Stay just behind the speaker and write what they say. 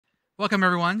Welcome,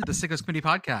 everyone, to the Sickos Committee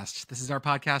podcast. This is our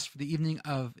podcast for the evening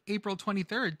of April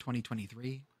 23rd,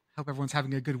 2023. Hope everyone's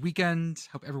having a good weekend.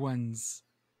 Hope everyone's...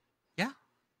 I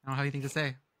don't have anything to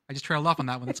say. I just trailed off on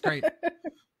that one. That's great.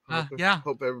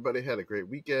 Hope everybody had a great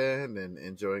weekend and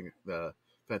enjoying the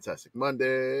fantastic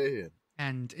Monday.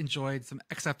 And enjoyed some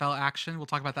XFL action. We'll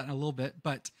talk about that in a little bit.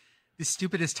 But the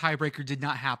stupidest tiebreaker did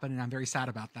not happen, and I'm very sad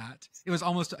about that. It was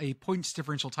almost a points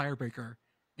differential tiebreaker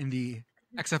in the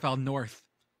XFL North,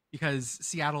 because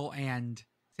Seattle and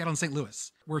St.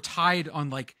 Louis were tied on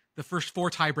like the first 4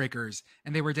 tiebreakers,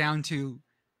 and they were down to,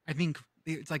 I think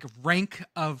it's like a rank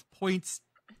of points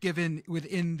given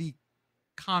within the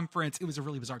conference. It was a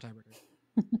really bizarre tiebreaker.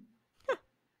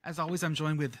 As always, I'm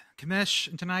joined with Commish,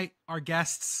 and tonight our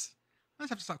guests. I just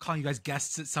have to stop calling you guys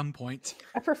guests at some point.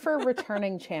 I prefer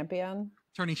returning champion.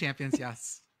 Returning champions,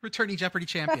 yes. Returning Jeopardy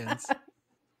champions.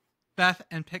 Beth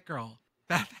and PittGirl.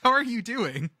 Beth, how are you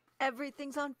doing?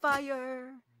 Everything's on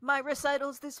fire. My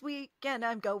recital's this week, and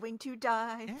I'm going to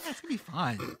die. Yeah, it's gonna be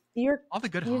fun. All the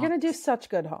good. You're gonna do such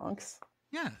good honks.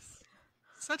 Yes,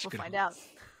 such good. We'll find out.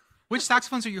 Which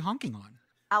saxophones are you honking on?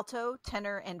 Alto,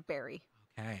 tenor, and bari.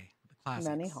 Okay, the classics.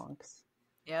 Many honks.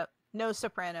 Yep. No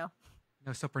soprano.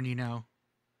 No sopranino.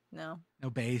 No. No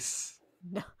bass.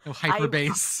 No. No hyper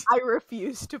bass. I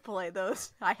refuse to play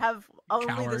those. I have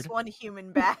only this one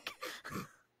human back.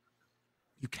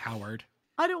 You coward.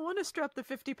 I don't want to strap the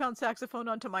 50-pound saxophone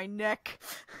onto my neck.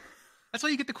 That's why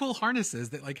you get the cool harnesses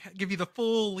that like give you the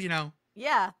full,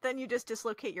 Yeah, then you just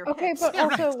dislocate your hips. Okay, but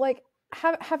also like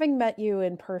having met you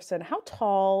in person, how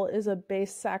tall is a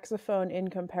bass saxophone in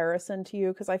comparison to you?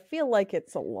 Because I feel like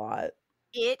it's a lot.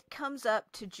 It comes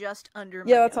up to just under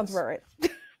my that nose. sounds about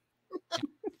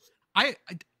right.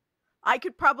 I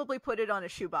could probably put it on a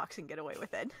shoebox and get away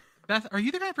with it. Beth, are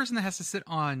you the kind of person that has to sit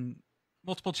on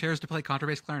multiple chairs to play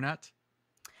contrabass clarinet?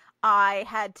 I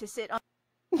had to sit on...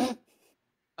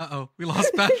 Uh-oh, we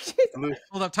lost Beth.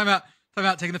 Hold up, time out,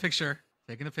 taking the picture.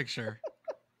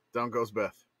 Down goes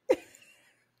Beth.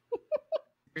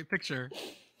 Great picture.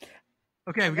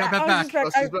 Okay, we got Beth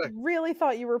back. I really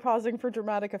thought you were pausing for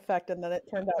dramatic effect, and then it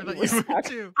turned out you were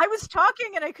too. I was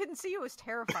talking and I couldn't see you. It was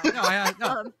terrifying.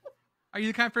 No. Are you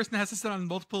the kind of person that has to sit on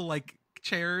multiple like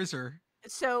chairs or?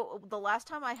 So the last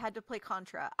time I had to play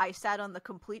Contra, I sat on the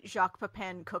complete Jacques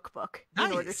Pepin cookbook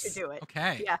in order to do it.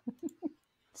 Okay. Yeah.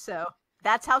 So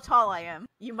that's how tall I am.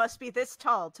 You must be this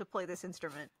tall to play this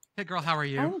instrument. Hey girl, how are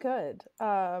you? I'm good.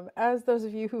 As those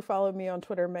of you who follow me on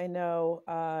Twitter may know,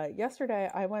 yesterday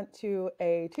I went to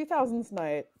a 2000s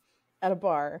night at a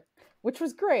bar, which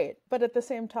was great, but at the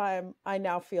same time, I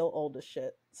now feel old as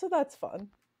shit. So that's fun.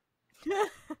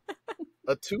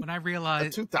 When I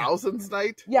realized a 2000s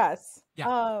night? Yes.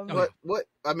 Yeah. What?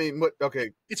 I mean, what?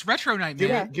 Okay. It's retro night,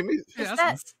 man. Give me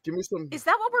some. Is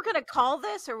that what we're gonna call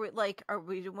this, or we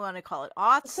want to call it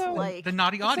aughts? So, like the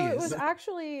naughty audience. So it was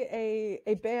actually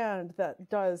a band that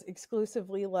does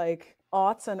exclusively like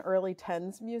aughts and early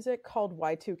 10s music called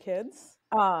Y2 Kids.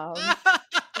 Oh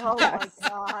yes. my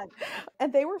god.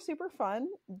 And they were super fun.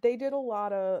 They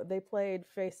played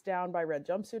Face Down by Red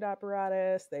Jumpsuit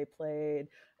Apparatus. They played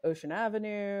Ocean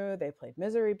Avenue. They played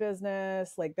Misery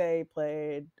Business. Like they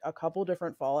played a couple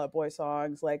different Fall Out Boy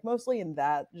songs, like mostly in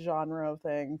that genre of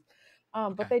things.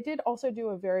 But they did also do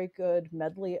a very good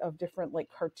medley of different like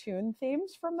cartoon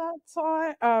themes from that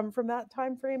song, from that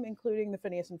time frame, including the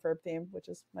Phineas and Ferb theme, which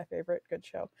is my favorite. Good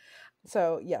show.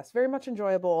 So yes, very much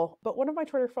enjoyable. But one of my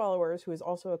Twitter followers, who is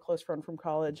also a close friend from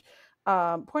college,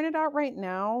 pointed out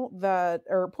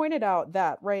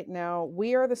that right now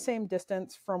we are the same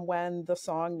distance from when the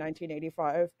song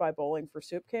 1985 by Bowling for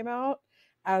Soup came out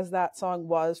as that song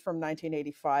was from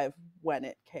 1985 when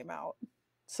it came out.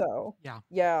 So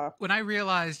yeah. When I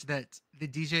realized that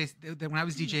when I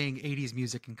was DJing 80s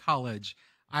music in college,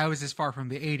 I was as far from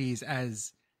the 80s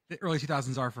as the early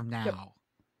 2000s are from now. Yep.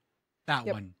 That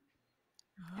one.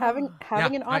 Having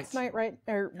an aughts night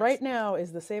right now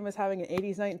is the same as having an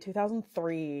 80s night in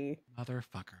 2003.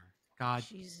 Motherfucker. God.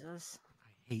 Jesus.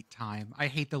 I hate time. I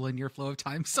hate the linear flow of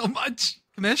time so much.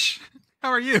 Commish, how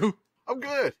are you? I'm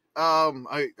good.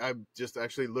 I'm just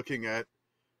actually looking at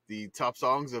the top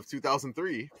songs of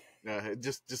 2003.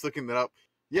 Just looking that up.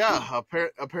 Yeah,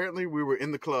 apparently we were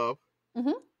in the club. Mm-hmm.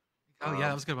 Oh yeah,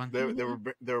 that was a good one.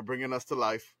 They were bringing us to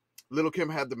life. Little Kim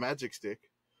had the magic stick.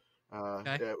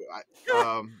 Okay.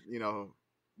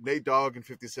 Nate Dogg and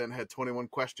 50 Cent had 21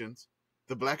 questions.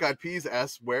 The Black Eyed Peas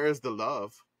asked, "Where is the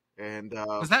love?" And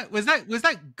was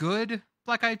that good?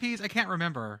 Black Eyed Peas? I can't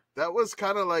remember. That was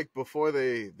kind of like before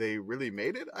they really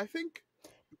made it, I think,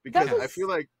 because I feel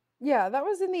like Yeah, that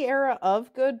was in the era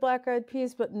of good Black Eyed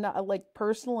Peas, but not like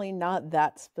personally not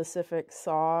that specific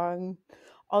song.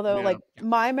 Although Yeah. like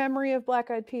my memory of Black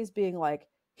Eyed Peas being like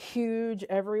huge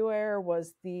everywhere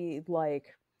was the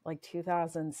like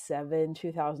 2007,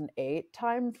 2008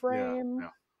 time frame.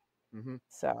 Yeah. Mm-hmm.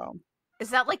 So, Is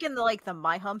that like in the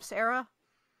My Humps era?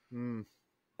 Mm.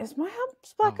 is My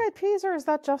Humps Black Eyed Peas or is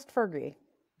that just Fergie?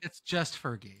 It's just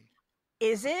Fergie.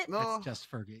 Is it? No, It's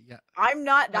just Fergie. Yeah. I'm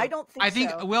not. I don't think. I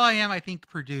think so. Will.i.am I think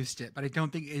produced it, but I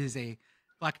don't think it is a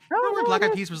Black. No, Remember when no, Black it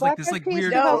Eyed is. Peas was Black like this Eyed like Peas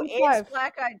weird. No, 2005. it's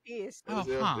Black Eyed Peas. Oh,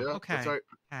 yeah, okay. that's right.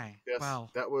 Okay. Yes, Well,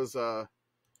 that was a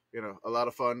lot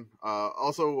of fun.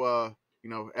 Also,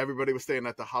 everybody was staying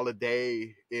at the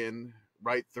Holiday Inn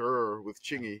right there with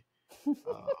Chingy.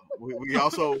 We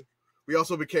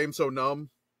also became so numb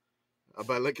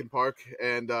by Linkin Park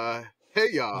and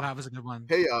Hey Ya, that was a good one.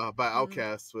 Hey Ya by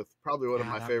Outkast with probably one of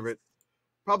my favorite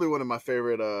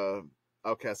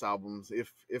Outkast albums.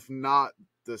 If not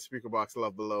the Speakerbox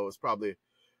Love Below, it's probably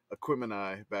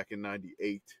Aquemini back in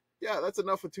 '98. Yeah, that's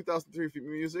enough of 2003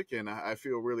 music, and I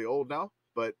feel really old now,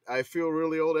 but I feel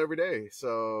really old every day,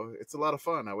 so it's a lot of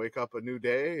fun. I wake up a new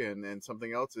day, and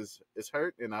something else is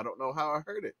hurt, and I don't know how I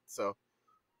heard it, so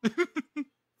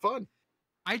fun.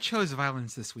 I chose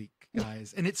violence this week,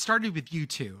 guys, and it started with you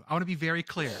two. I want to be very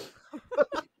clear.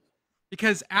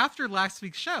 Because after last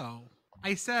week's show,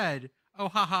 I said, oh,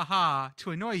 ha, ha, ha,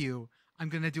 to annoy you, I'm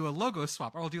going to do a logo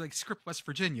swap, or I'll do like Script West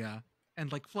Virginia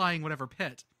and like flying whatever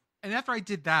pit. And after I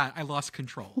did that, I lost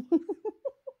control.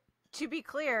 To be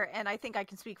clear, and I think I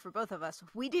can speak for both of us,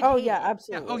 we did. Oh hate yeah, it.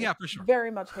 absolutely. Yeah. Oh yeah, for sure.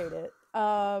 Very much hate it.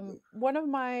 One of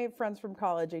my friends from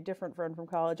college, a different friend from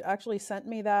college, actually sent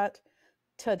me that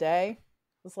today.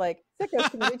 It was like,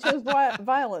 Sickos Committee chose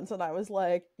violence, and I was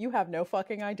like, you have no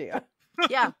fucking idea.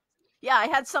 Yeah. Yeah, I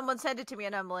had someone send it to me,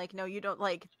 and I'm like, no, you don't.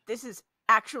 Like, this is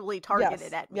actually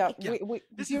targeted at me. Yeah, Yeah.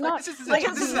 this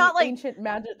is not ancient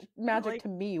magic like, to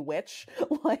me, witch.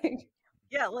 Like,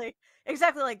 yeah, like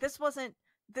exactly. Like this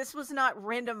was not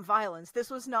random violence. This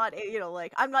was not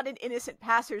I'm not an innocent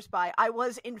passersby. I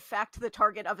was in fact the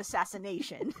target of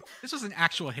assassination. This was an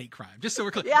actual hate crime. Just so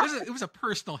we're clear, Yeah. it was a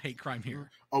personal hate crime here.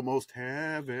 Almost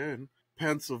heaven,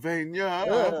 Pennsylvania.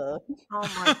 ugh. Oh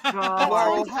my That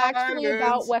god. song's actually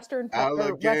about Western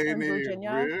Allegheny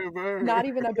Virginia, River. not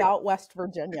even about West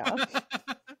Virginia.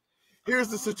 Here's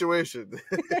the situation.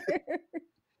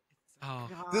 Oh,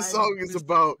 God. This song is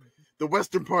about the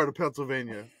western part of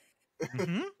Pennsylvania,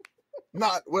 mhm.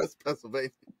 not West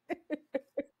Pennsylvania.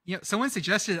 You know, someone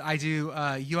suggested I do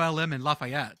ULM in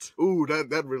Lafayette. Ooh,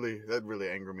 that really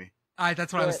angered me.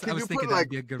 That's what I was Can you thinking. put That'd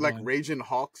be a good like one. Raging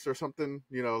Hawks or something?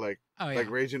 Like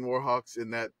Raging Warhawks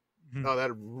in that. Mhm. Oh,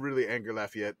 that really angered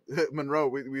Lafayette. Monroe,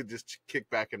 we just kick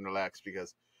back and relax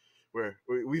because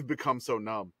we've become so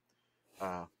numb.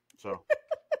 So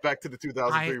back to the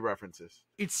 2003 references.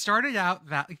 It started out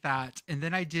like that, and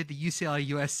then I did the UCLA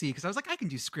USC because I was like, I can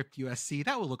do Script USC.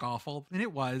 That will look awful, and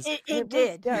it was. It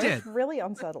did. Yeah, It it's did. really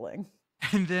unsettling.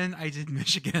 And then I did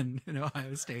Michigan and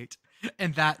Ohio State,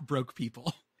 and that broke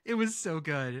people. It was so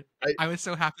good. I was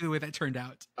so happy the way that turned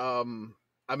out.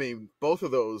 I mean, both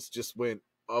of those just went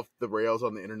off the rails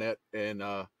on the internet, and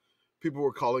people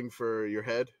were calling for your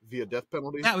head via death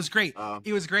penalty. That was great.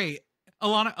 It was great.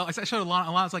 Alana, I showed Alana.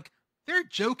 Alana was like, "They're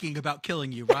joking about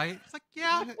killing you, right?" It's like,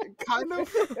 yeah, kind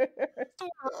of,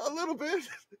 a little bit.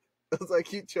 I was like,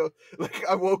 he chose. Like,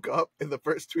 I woke up and the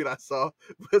first tweet I saw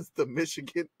was the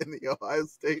Michigan and the Ohio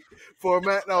State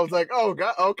format, and I was like, oh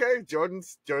god, okay,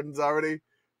 Jordan's already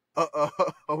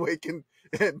awakened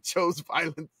and chose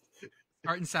violence.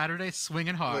 starting Saturday,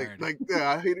 swinging hard. He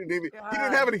didn't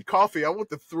have any coffee. I want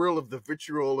the thrill of the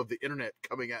vitriol of the internet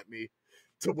coming at me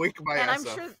to wake my ass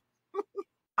up.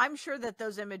 I'm sure that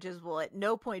those images will at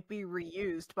no point be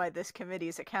reused by this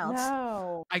committee's accounts.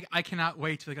 No. I cannot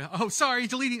wait to go, oh, sorry,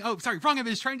 deleting. Oh, sorry, wrong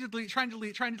image. Trying to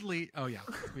delete. Oh, yeah.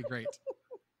 It'll be great.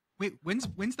 Wait, when's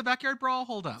the backyard brawl?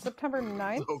 Hold up. September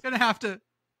 9th? Gonna have to.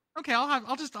 Okay,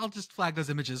 I'll just flag those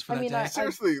images for that day.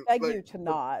 Seriously, I beg you to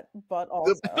not, but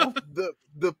also.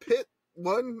 The pit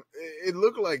one, it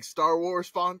looked like Star Wars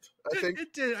font, I think.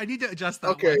 It did. I need to adjust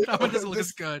that Okay. one. That one doesn't look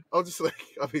as good. I'll just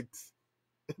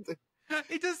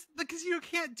It does, because you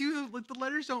can't do, like, the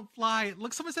letters don't fly.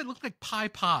 Someone said it looked like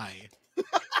pie.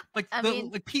 Like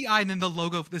like PI and then the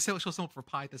logo, the social symbol for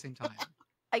pie at the same time.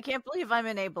 I can't believe I'm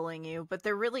enabling you, but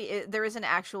there is an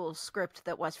actual script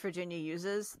that West Virginia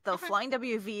uses. The Flying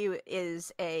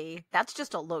WV that's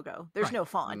just a logo. There's no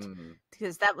font,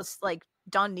 because that was like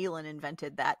Don Nealon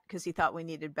invented that because he thought we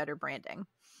needed better branding.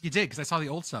 You did, because I saw the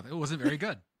old stuff. It wasn't very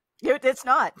good. It's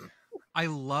not. I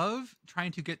love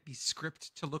trying to get the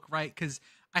script to look right because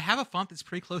I have a font that's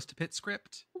pretty close to Pitt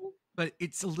script, but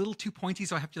it's a little too pointy,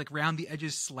 so I have to like round the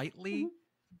edges slightly.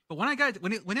 But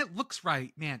when it looks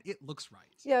right, man, it looks right.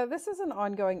 Yeah, this is an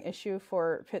ongoing issue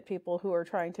for Pitt people who are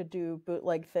trying to do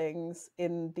bootleg things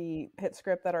in the Pitt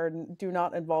script that do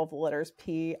not involve the letters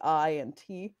P, I, and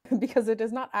T, because it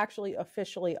is not actually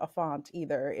officially a font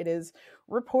either. It is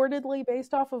reportedly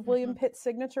based off of William Pitt's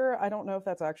signature. I don't know if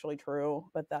that's actually true,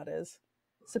 but that is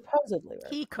supposedly where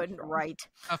He couldn't write.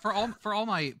 For all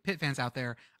my Pitt fans out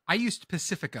there, I used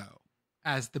Pacifico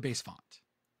as the base font.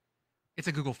 It's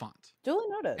a Google font. Duly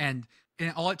noted. And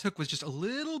all it took was just a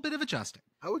little bit of adjusting.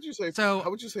 How would you say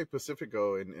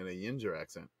Pacifico in a Yinzer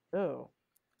accent? Oh.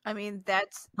 I mean,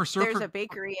 there's a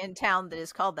bakery in town that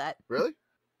is called that. Really?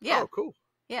 Yeah. Oh, cool.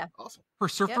 Yeah. Awesome.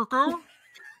 Pacifico?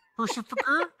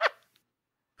 Pacifico?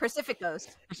 Pacificos.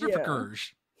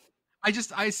 Pacificos. Yeah.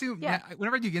 I assume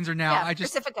whenever I do Yinzer now, I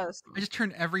just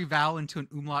turn every vowel into an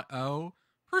umlaut O.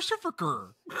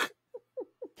 Pacifico.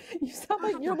 You sound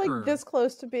like you're like this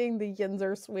close to being the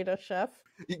Yinzer Swedish chef.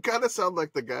 You kind of sound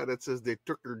like the guy that says they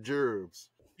took their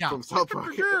gerbs from South Park.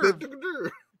 They took their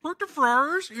gerbs. Put the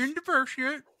fries in the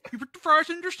basket. You put the fries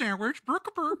in the sandwich.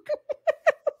 Burk.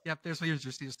 Yep, there's my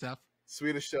Yinzer stuff.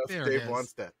 Swedish chef there Dave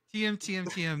wants that.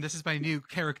 TM. This is my new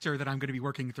character that I'm going to be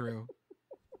working through.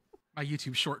 My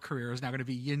YouTube short career is now going to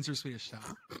be Yinzer Swedish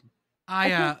chef.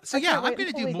 I'm going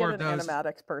to do more of those.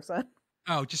 Animatics person.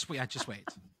 Oh, just wait. I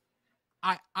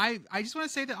just want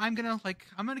to say that I'm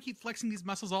gonna keep flexing these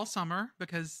muscles all summer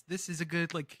because this is a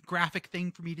good like graphic thing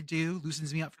for me to do.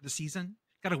 Loosens me up for the season.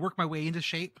 Got to work my way into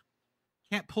shape.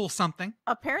 Can't pull something.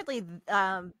 Apparently,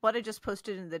 what I just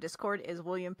posted in the Discord is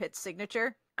William Pitt's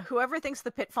signature. Whoever thinks the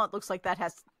Pitt font looks like that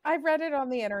has. I read it on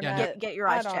the internet. Yeah, get your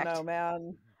eyes checked. I don't know,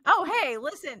 man. Oh, hey,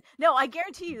 listen. No, I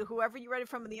guarantee you, whoever you read it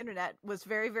from on the internet was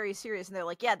very, very serious, and they're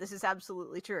like, "Yeah, this is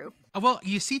absolutely true." Well,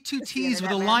 you see two T's with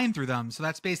a line through them, so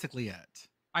that's basically it.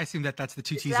 I assume that's the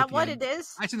two T's. Is that what it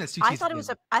is? I assume that's two T's. I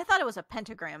thought it was a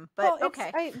pentagram, but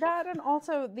okay. That and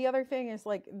also the other thing is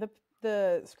like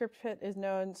the script Pitt is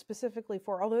known specifically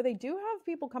for, although they do have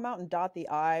people come out and dot the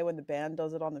I when the band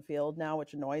does it on the field now,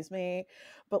 which annoys me,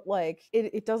 but like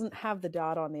it doesn't have the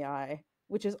dot on the I,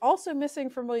 which is also missing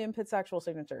from William Pitt's actual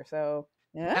signature. So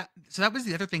yeah. So that was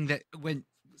the other thing that when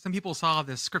some people saw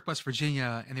the script West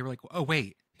Virginia and they were like, "Oh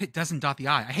wait, Pitt doesn't dot the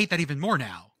I." I hate that even more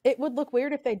now. It would look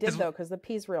weird if they did though, because the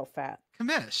P's real fat.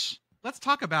 Commish, let's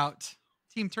talk about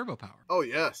Team Turbo Power. Oh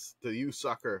yes, the youth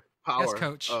soccer power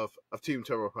coach. of Team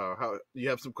Turbo Power. How you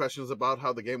have some questions about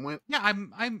how the game went? Yeah,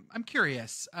 I'm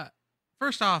curious.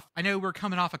 First off, I know we're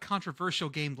coming off a controversial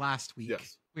game last week.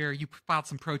 Yes. Where you filed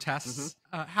some protests.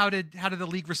 How did the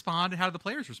league respond, and how did the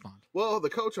players respond? Well, the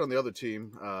coach on the other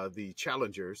team, the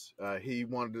challengers, he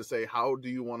wanted to say, how do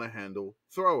you want to handle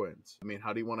throw-ins? I mean,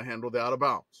 how do you want to handle the out of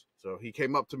bounds? So he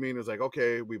came up to me and was like,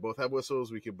 okay, we both have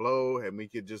whistles. We could blow, and we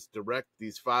could just direct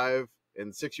these 5-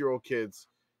 and 6-year-old kids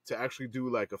to actually do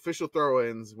like official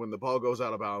throw-ins. When the ball goes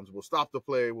out of bounds, we'll stop the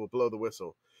play, we'll blow the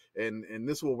whistle. And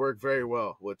this will work very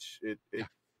well, which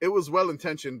it was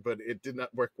well-intentioned, but it did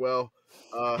not work well.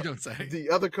 You don't say. The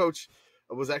other coach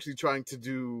was actually trying to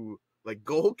do like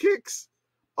goal kicks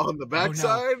on the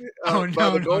backside by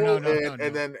the goal,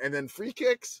 and then free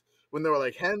kicks when they were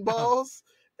like handballs.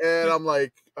 And I'm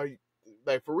like, are you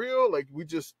like for real? Like we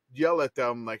just yell at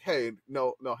them like, hey,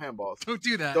 no handballs. Don't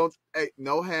do that.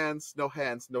 No hands,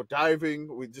 no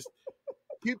diving. We just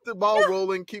keep the ball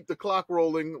rolling, keep the clock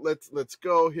rolling. Let's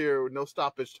go here. No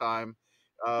stoppage time.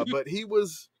 But he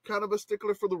was kind of a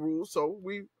stickler for the rules, so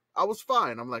I was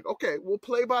fine. I'm like, okay, we'll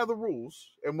play by the rules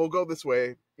and we'll go this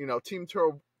way. You know, Team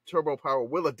Turbo Power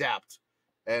will adapt,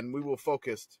 and we will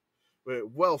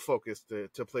well focused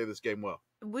to play this game well.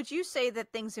 Would you say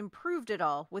that things improved at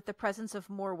all with the presence of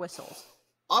more whistles?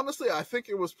 Honestly, I think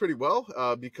it was pretty well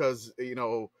because, you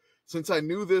know, since I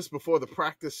knew this before the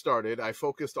practice started, I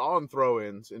focused on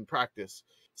throw-ins in practice.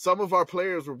 Some of our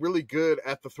players were really good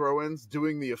at the throw-ins,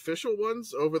 doing the official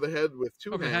ones over the head with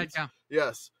two hands. Yeah.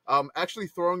 Yes. Actually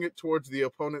throwing it towards the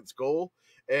opponent's goal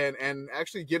and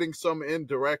actually getting some in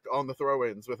direct on the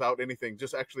throw-ins without anything,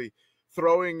 just actually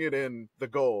throwing it in the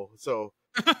goal. So...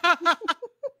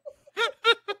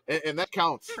 And that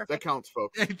counts. Perfect. That counts,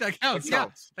 folks. That counts. Yeah.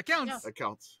 That counts. That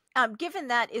counts. Given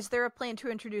that, is there a plan to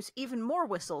introduce even more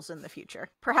whistles in the future?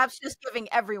 Perhaps just giving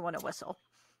everyone a whistle.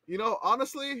 You know,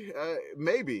 honestly,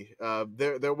 maybe.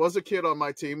 There was a kid on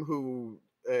my team who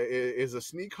is a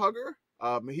sneak hugger.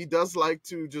 He does like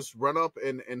to just run up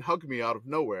and hug me out of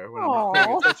nowhere when I'm not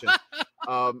paying attention.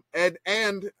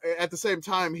 And at the same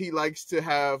time, he likes to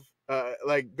have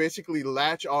like basically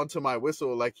latch onto my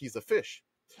whistle like he's a fish.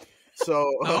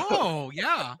 So Oh,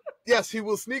 yeah. yes, he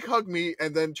will sneak hug me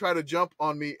and then try to jump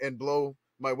on me and blow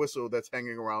my whistle that's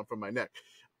hanging around from my neck.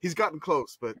 He's gotten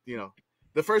close, but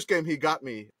the first game he got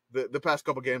me. The past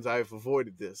couple games I've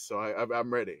avoided this, so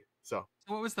I'm ready. So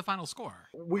what was the final score?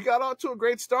 we got out to a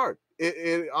great start.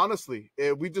 Honestly,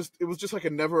 it was just like a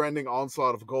never-ending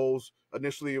onslaught of goals.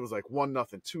 Initially, it was like 1-0,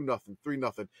 2-0,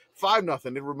 3-0,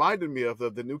 5-0. It reminded me of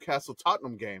the Newcastle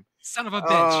Tottenham game. Son of a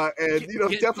bitch!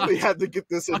 And definitely had to get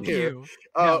this in here.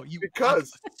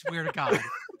 Because I swear to God,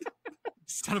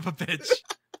 son of a bitch.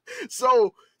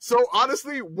 So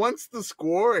honestly, once the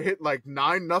score hit like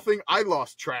 9-0, I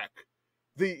lost track.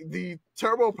 The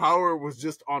turbo power was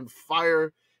just on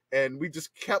fire, and we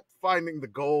just kept finding the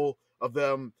goal of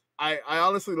them. I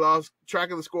honestly lost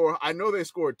track of the score. I know they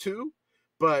scored 2,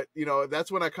 but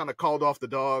that's when I kind of called off the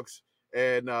dogs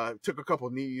and took a couple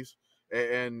knees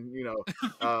and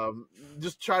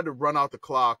just tried to run out the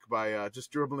clock by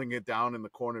just dribbling it down in the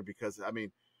corner, because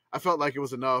I felt like it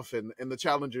was enough, and the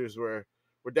challengers were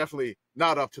definitely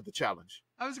not up to the challenge.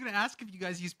 I was going to ask if you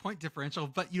guys use point differential,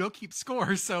 but you don't keep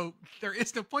score, so there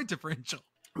is no point differential.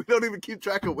 We don't even keep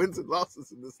track of wins and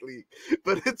losses in this league,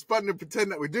 but it's fun to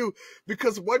pretend that we do,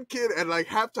 because one kid at like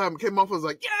halftime came off and was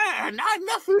like, yeah,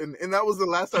 9-0. And that was the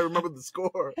last I remember the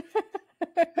score.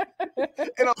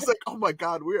 And I was like, oh my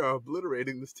God, we are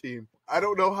obliterating this team. I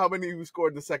don't know how many we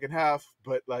scored in the second half,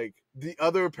 but like the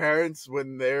other parents,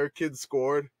 when their kids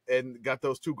scored and got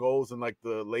those 2 goals in like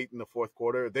the late in the fourth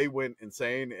quarter, they went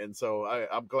insane. And so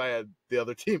I'm glad the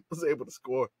other team was able to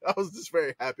score. I was just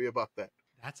very happy about that.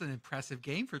 That's an impressive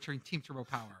game for Team Turbo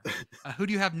Power. Who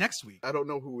do you have next week? I don't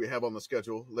know who we have on the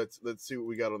schedule. Let's see what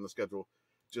we got on the schedule.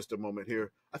 Just a moment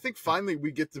here. I think finally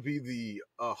we get to be the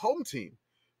home team.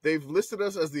 They've listed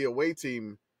us as the away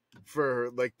team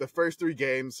for like the first 3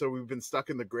 games, so we've been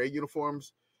stuck in the gray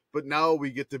uniforms. But now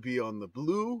we get to be on the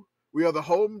blue. We are the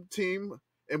home team,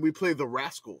 and we play the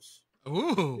Rascals.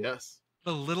 Ooh. Yes.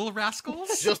 The Little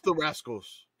Rascals? Just the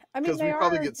Rascals. I mean, they are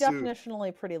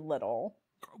definitionally pretty little.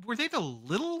 Were they the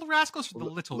Little Rascals or the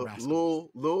Little Rascals?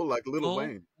 Lil, like Little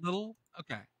Wayne. Little?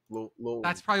 Okay. Lil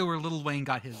That's probably where Little Wayne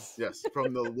got his. Yes,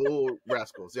 from the Little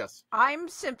Rascals, yes. I'm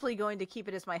simply going to keep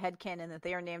it as my headcanon that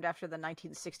they are named after the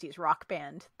 1960s rock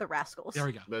band, the Rascals. There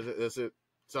we go. That's it.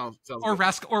 Sounds or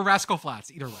good. Rascal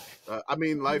Flats, either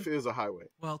way. Life is a highway.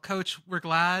 Well, Coach, we're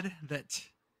glad that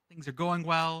things are going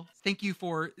well. Thank you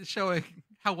for showing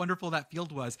how wonderful that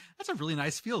field was. That's a really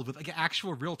nice field with like an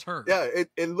actual real turf. Yeah,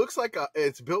 it looks like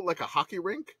it's built like a hockey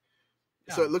rink.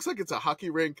 Yeah. So it looks like it's a hockey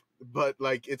rink, but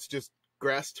like it's just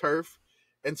grass turf,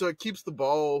 and so it keeps the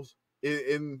balls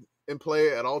in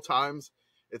play at all times.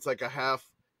 It's like a half.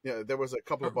 There was a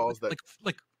couple of balls that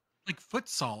like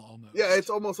futsal almost. Yeah, it's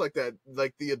almost like that.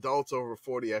 Like the adults over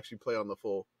 40 actually play on the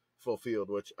full field,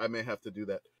 which I may have to do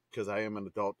that because I am an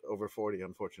adult over 40,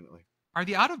 unfortunately. Are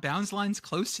the out of bounds lines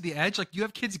close to the edge? Like, do you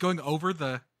have kids going over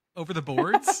the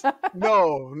boards?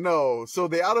 No. So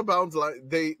the out of bounds line,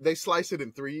 they slice it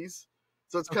in 3s.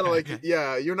 So it's kind of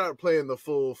yeah, you're not playing the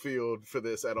full field for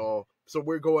this at all. So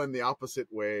we're going the opposite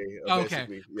way.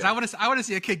 Okay. Yeah. I want to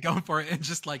see a kid going for it and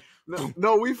just like.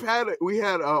 No, we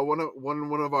had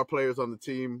one of our players on the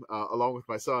team, along with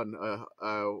my son,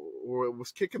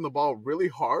 was kicking the ball really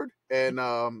hard and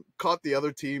caught the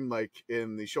other team like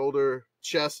in the shoulder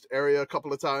chest area a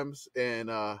couple of times, and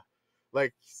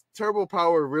like turbo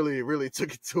power really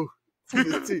took it to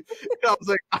the team. And I was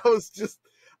like,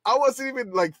 I wasn't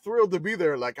even like thrilled to be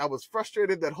there. Like I was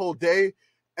frustrated that whole day.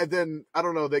 And then I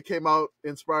don't know, they came out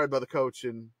inspired by the coach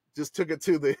and just took it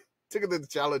to the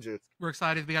challengers. We're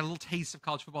excited. We got a little taste of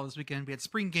college football this weekend. We had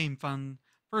spring game fun.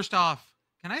 First off,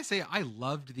 can I say I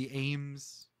loved the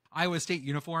Ames Iowa State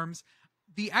uniforms.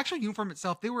 The actual uniform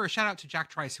itself, they were a shout out to Jack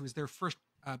Trice, who was their first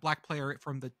black player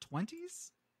from the 20s.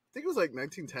 I think it was like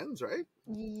 1910s, right?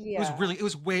 Yeah. It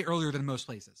was way earlier than most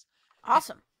places.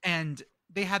 Awesome. And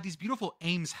they had these beautiful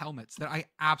Ames helmets that I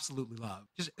absolutely love.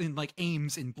 Just in like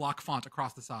Ames in block font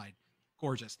across the side.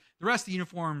 Gorgeous. The rest of the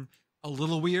uniform, a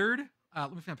little weird.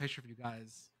 Let me find a picture for you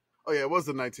guys. Oh yeah, it was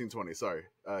the 1920s. Sorry.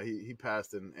 He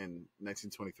passed in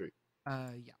 1923.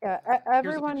 Yeah.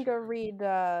 Everyone go read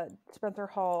Spencer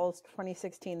Hall's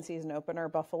 2016 season opener,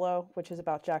 Buffalo, which is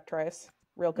about Jack Trice.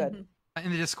 Real good. Mm-hmm.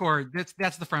 In the Discord,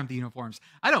 that's the front of the uniforms.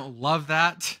 I don't love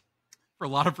that for a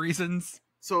lot of reasons.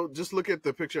 So just look at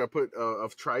the picture I put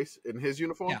of Trice in his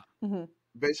uniform. Yeah. Mm-hmm.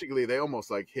 Basically, they almost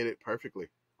like hit it perfectly.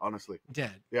 Honestly, did.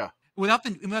 Yeah. Without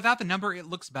the number, it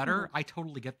looks better. Mm-hmm. I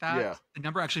totally get that. Yeah. The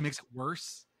number actually makes it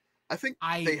worse. I think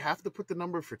they have to put the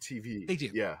number for TV. They do.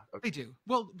 Yeah. Okay. They do.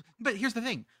 Well, but here's the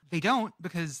thing: they don't,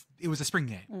 because it was a spring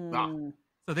game. Mm.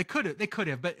 So they could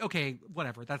have, but okay,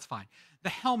 whatever, that's fine. The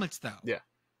helmets though. Yeah.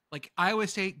 Like Iowa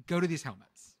State, go to these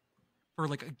helmets for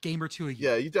like a game or two a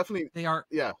year. Yeah, you definitely. They are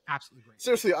Yeah, absolutely great.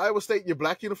 seriously, Iowa State, your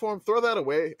black uniform, throw that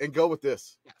away and go with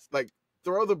this. Yes. Like,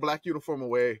 throw the black uniform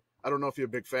away. I don't know if you're a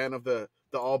big fan of the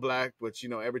all black, but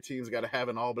every team's got to have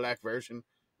an all black version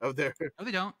of their. No,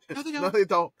 they don't. No, they don't. No, they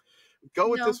don't. Go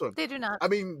with this one. They do not. I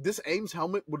mean, this Ames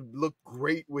helmet would look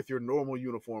great with your normal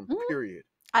uniform. Period.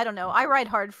 I don't know. I ride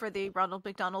hard for the Ronald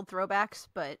McDonald throwbacks,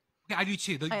 but Yeah, I do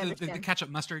too. The ketchup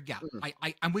mustard. Yeah,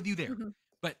 I'm with you there. Mm-hmm.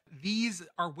 But these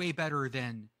are way better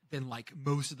than like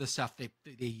most of the stuff they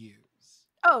use.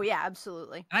 Oh yeah,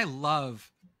 absolutely. And I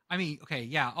love. I mean, okay,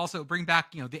 yeah. Also, bring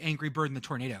back the Angry Bird and the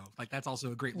Tornado. Like that's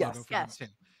also a great logo for them too.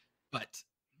 But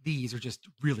these are just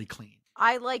really clean.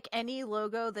 I like any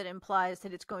logo that implies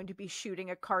that it's going to be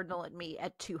shooting a cardinal at me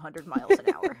at 200 miles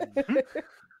an hour.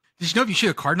 Did you know if you shoot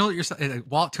a cardinal at a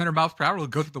wall at 200 miles per hour, it'll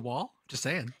go through the wall? Just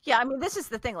saying. Yeah, I mean, this is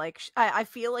the thing. Like, I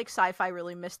feel like sci-fi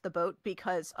really missed the boat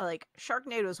because, like,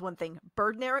 Sharknado is one thing.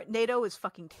 Bird-nado is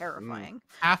fucking terrifying.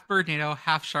 Half Bird-nado,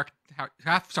 half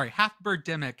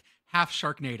Birdemic, half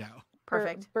Sharknado.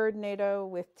 Perfect. Bird-nado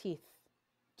with teeth,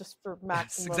 just for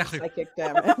maximum psychic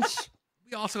Right. damage.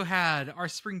 We also had our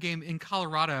spring game in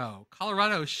Colorado.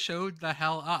 Colorado showed the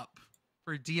hell up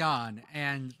for Dion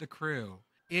and the crew.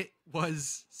 It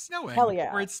was snowing. Hell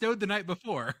yeah. Or it snowed the night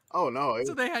before. Oh no!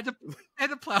 So they had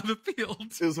to plow the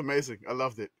field. It was amazing. I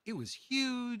loved it. It was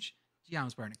huge. Dion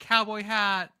was wearing a cowboy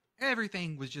hat.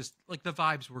 Everything was just like the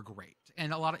vibes were great.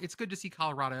 And it's good to see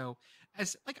Colorado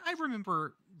as like I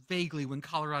remember vaguely when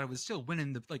Colorado was still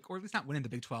winning or at least not winning the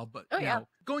Big 12, but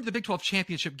going to the Big 12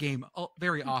 championship game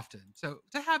very often. So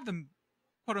to have them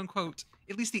quote unquote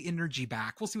at least the energy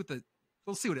back, we'll see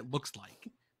what it looks like.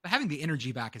 But having the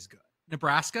energy back is good.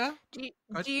 Nebraska? Do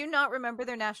you not remember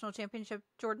their national championship,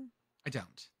 Jordan? I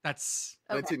don't. That's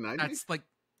 1990. That's like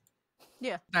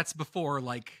that's before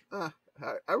like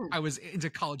I was into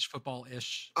college football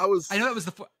ish. I know that was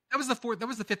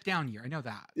the fifth down year. I know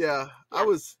that. Yeah. I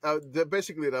was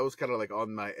basically that was kind of like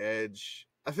on my edge.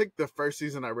 I think the first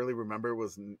season I really remember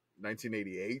was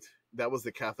 1988. That was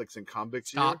the Catholics and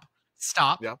Convicts year.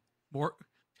 Stop. Yeah. More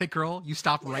PittGirl, you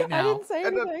stop right now. I didn't say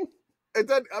anything. And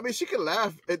then, I mean, she can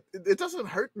laugh. It doesn't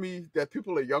hurt me that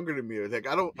people are younger than me. Like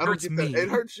I don't get that. It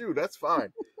hurts you. That's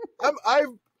fine.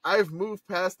 I've moved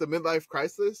past the midlife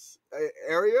crisis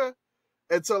area,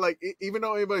 and so like even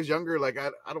though anybody's younger, like I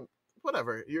don't.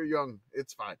 Whatever. You're young.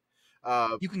 It's fine.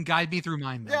 You can guide me through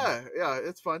mine. Then. Yeah,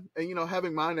 it's fun. And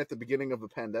having mine at the beginning of the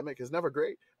pandemic is never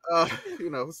great.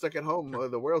 Stuck at home,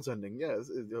 the world's ending. Yeah,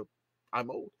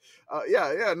 I'm old.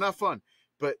 Not fun.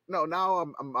 But no, now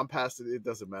I'm past it. It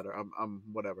doesn't matter. I'm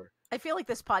whatever. I feel like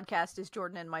this podcast is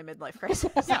Jordan and my midlife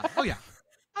crisis. Yeah. Oh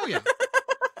yeah.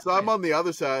 So I'm on the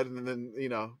other side, and then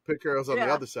PittGirl's on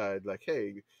the other side. Like,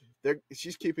 hey,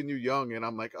 she's keeping you young, and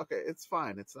I'm like, okay, it's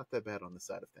fine. It's not that bad on the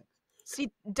side of things.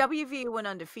 See, WVU went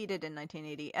undefeated in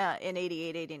 1980, in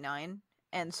 88, 89.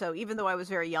 And so even though I was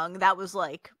very young, that was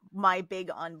like my big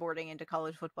onboarding into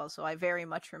college football. So I very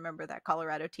much remember that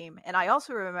Colorado team. And I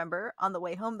also remember on the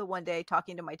way home the one day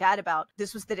talking to my dad about,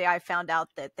 this was the day I found out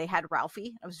that they had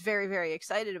Ralphie. I was very, very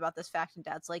excited about this fact. And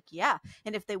Dad's like, yeah.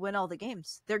 And if they win all the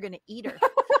games, they're going to eat her.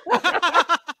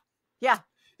 Yeah.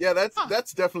 Yeah,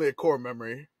 that's definitely a core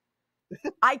memory.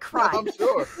 I cried. I'm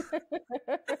sure.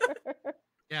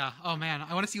 Yeah. Oh man,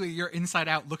 I want to see what your inside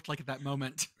out looked like at that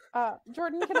moment.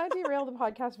 Jordan, can I derail the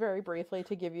podcast very briefly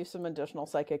to give you some additional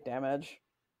psychic damage?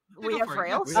 We have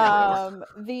rails.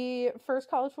 The first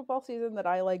college football season that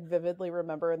I like vividly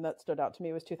remember and that stood out to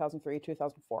me was 2003,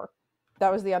 2004.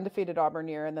 That was the undefeated Auburn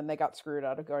year, and then they got screwed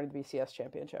out of going to the BCS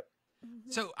championship.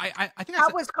 So I think how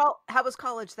was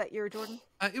college that year, Jordan?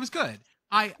 It was good.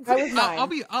 I was 9.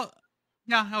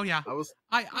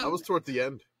 I was toward the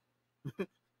end.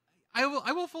 I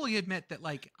will fully admit that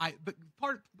but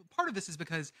part of this is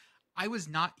because I was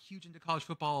not huge into college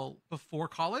football before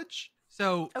college.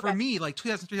 So for me, like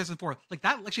 2003, 2004, like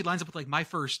that actually lines up with like my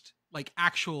first like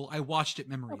actual I watched it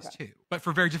memories too, but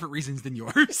for very different reasons than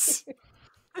yours.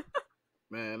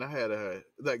 Man, I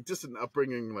had just an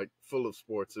upbringing like full of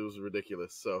sports. It was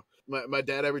ridiculous. So my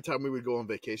dad, every time we would go on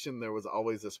vacation, there was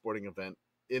always a sporting event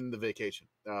in the vacation.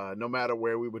 No matter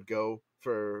where we would go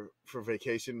for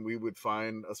vacation, we would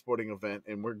find a sporting event,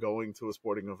 and we're going to a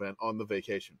sporting event on the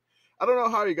vacation. I don't know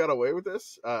how he got away with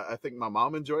this. I think my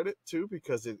mom enjoyed it too,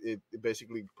 because it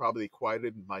basically probably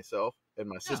quieted myself and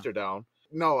my sister down.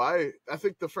 No, I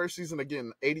think the first season,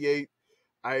 again, 88,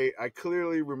 I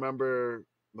clearly remember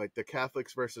like the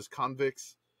Catholics versus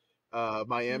Convicts,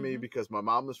 Miami, because my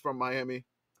mom is from Miami.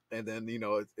 And then,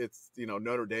 it's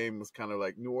Notre Dame was kind of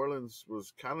like, New Orleans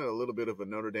was kind of a little bit of a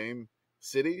Notre Dame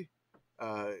city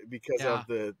because of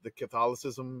the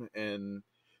Catholicism. And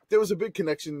there was a big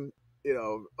connection,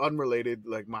 unrelated,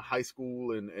 like my high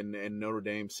school and Notre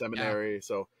Dame seminary. Yeah.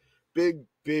 So big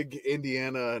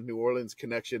Indiana, New Orleans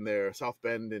connection there, South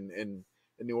Bend and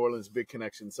New Orleans, big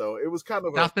connection. So it was kind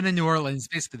of South Bend and New Orleans,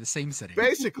 basically the same city.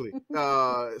 Basically.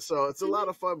 So it's a lot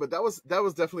of fun, but that was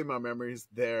definitely my memories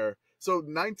there. So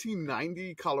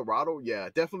 1990 Colorado, yeah,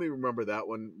 definitely remember that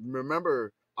one.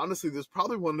 Remember, honestly, there's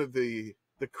probably one of the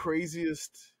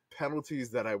craziest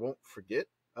penalties that I won't forget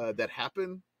that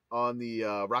happened on the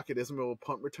Rocket Ismail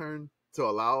punt return to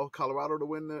allow Colorado to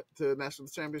win the national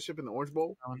championship in the Orange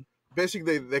Bowl.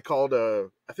 Basically, they called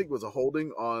I think it was a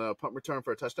holding on a punt return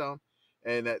for a touchdown,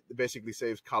 and that basically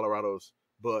saves Colorado's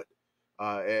butt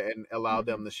and allowed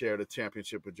them to share the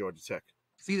championship with Georgia Tech.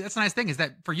 See, that's the nice thing is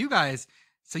that for you guys,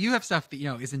 so you have stuff that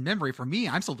is in memory. For me,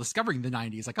 I'm still discovering the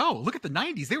 90s. Like, oh, look at the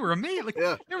 90s. They were amazing. Like,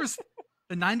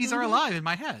 the 90s are alive in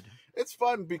my head. It's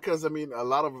fun because, I mean, a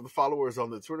lot of the followers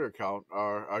on the Twitter account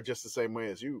are just the same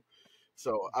way as you.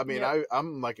 So, I mean,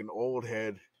 I'm like an old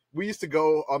head. We used to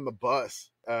go on the bus,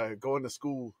 going to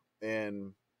school,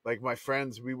 and like my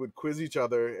friends, we would quiz each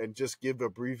other and just give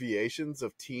abbreviations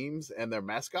of teams and their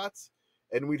mascots,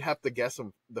 and we'd have to guess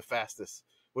them the fastest,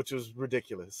 which was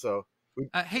ridiculous. So,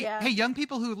 hey, young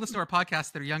people who listen to our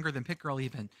podcast that are younger than PittGirl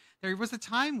even, there was a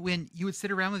time when you would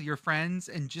sit around with your friends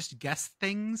and just guess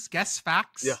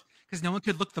facts, because no one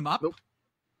could look them up. Nope.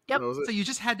 Yep. So you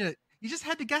just had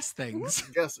to guess things.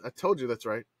 Yes, I told you that's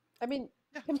right. I mean,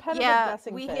 competitive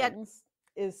guessing things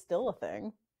is still a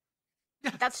thing.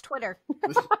 Yeah, that's Twitter.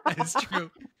 That is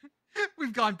true.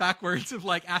 We've gone backwards of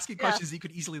like asking questions you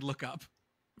could easily look up.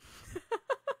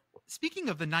 Speaking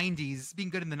of the 90s, being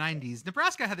good in the 90s,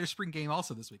 Nebraska had their spring game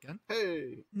also this weekend.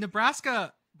 Hey.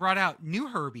 Nebraska brought out new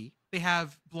Herbie. They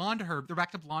have blonde Herbie. They're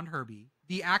back to blonde Herbie.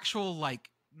 The actual like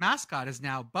mascot is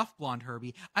now buff blonde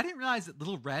Herbie. I didn't realize that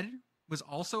Little Red was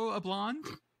also a blonde.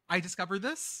 I discovered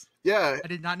this. Yeah. I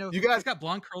did not know. He's got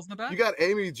blonde curls in the back. You got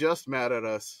Amy just mad at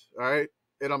us, all right?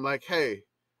 And I'm like, hey,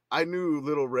 I knew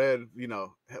Little Red,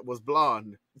 was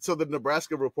blonde. So the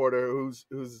Nebraska reporter who's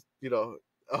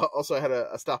also had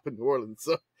a stop in New Orleans.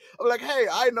 So I'm like, hey,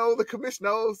 I know the Commish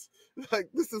knows. Like,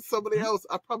 this is somebody else.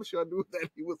 I promise you I knew that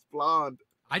he was blonde.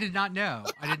 I did not know.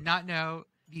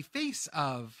 The face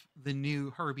of the new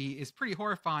Herbie is pretty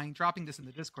horrifying. Dropping this in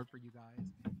the Discord for you guys.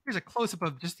 Here's a close-up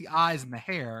of just the eyes and the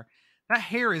hair. That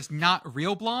hair is not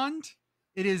real blonde.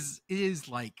 It is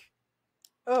like...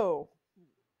 Oh.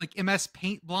 Like MS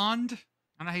Paint blonde?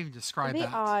 I don't know how you even describe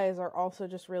that. The eyes are also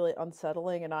just really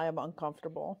unsettling, and I am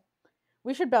uncomfortable.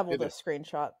 We should bevel this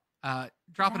screenshot.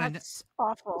 That's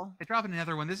awful. Dropping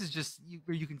another one. This is just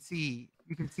where you can see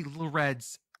Little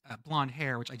Red's blonde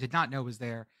hair, which I did not know was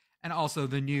there, and also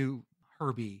the new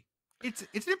Herbie. It's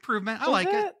an improvement. I like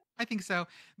it. I think so.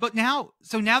 But now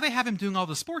they have him doing all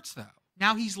the sports though.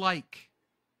 Now he's like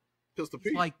Pistol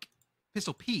Pete. Like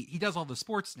Pistol Pete. He does all the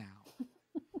sports now.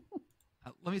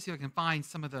 Let me see if I can find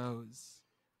some of those.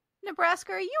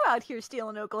 Nebraska, are you out here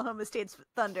stealing Oklahoma State's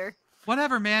thunder?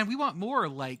 Whatever, man. We want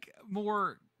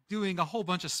more doing a whole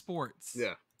bunch of sports.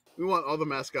 Yeah. We want all the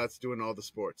mascots doing all the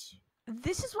sports.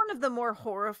 This is one of the more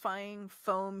horrifying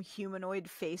foam humanoid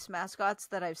face mascots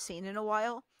that I've seen in a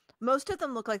while. Most of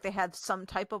them look like they have some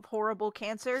type of horrible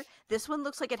cancer. This one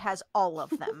looks like it has all of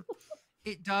them.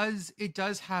 It does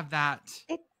have that.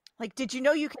 Like, did you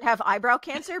know you can have eyebrow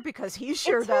cancer? Because he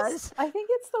sure does. I think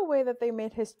it's the way that they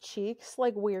made his cheeks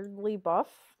like weirdly buff.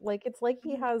 Like, it's like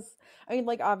he has, I mean,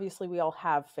 like, obviously we all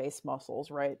have face muscles,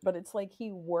 right? But it's like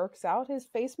he works out his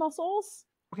face muscles.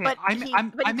 Okay, but he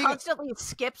constantly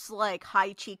skips like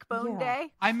high cheekbone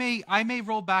day. I may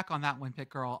roll back on that one,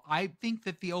 PittGirl. I think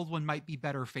that the old one might be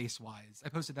better face wise. I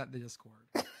posted that in the Discord.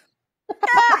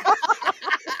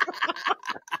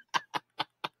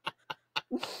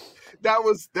 That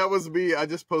was me. I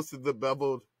just posted the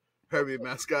beveled Herbie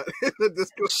mascot in the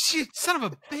Discord. Shit, son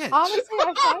of a bitch. Honestly,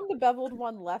 I find the beveled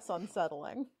one less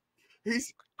unsettling.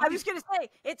 I was going to say,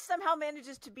 it somehow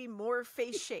manages to be more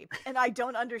face-shaped, and I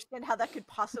don't understand how that could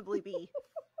possibly be.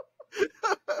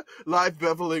 Live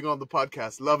beveling on the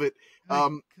podcast. Love it.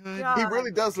 He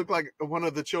really does look like one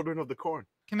of the children of the corn.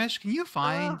 Commish, can you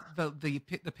find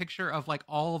the picture of like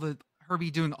all the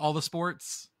Herbie doing all the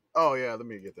sports? Oh, yeah. Let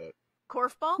me get that.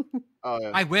 Korfball? Oh,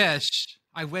 yeah. I wish.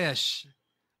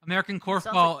 American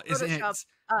Korfball is in its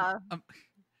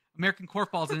American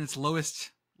Korfball is in its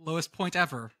lowest point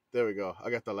ever. There we go. I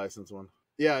got the license one.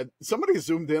 Yeah, somebody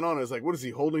zoomed in on it. It's like, what is he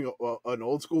holding? An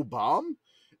old school bomb?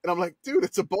 And I'm like, dude,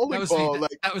 it's a bowling ball.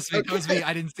 Like that was me. That was me.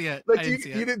 I didn't see it. Like you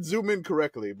didn't zoom in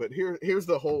correctly, but here's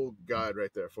the whole guide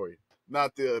right there for you.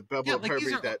 Not the bevel of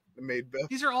Herbie that made Beth.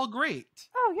 These are all great.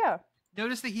 Oh yeah.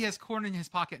 Notice that he has corn in his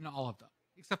pocket in all of them,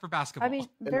 except for basketball. I mean,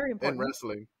 very important. And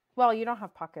wrestling. Well, you don't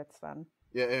have pockets then.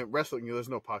 Yeah, and wrestling, there's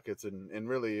no pockets, and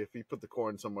really, if you put the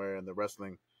corn somewhere in the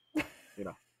wrestling, you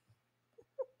know.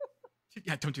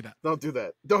 Yeah, don't do that. Don't do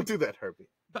that. Don't do that, Herbie.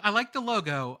 But I like the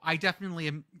logo. I definitely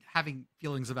am having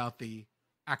feelings about the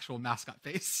actual mascot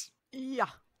face. Yeah.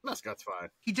 Mascot's fine.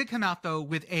 He did come out though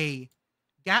with a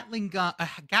Gatling gun, a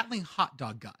Gatling hot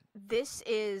dog gun. This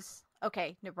is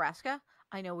okay, Nebraska.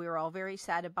 I know we were all very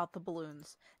sad about the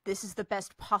balloons. This is the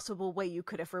best possible way you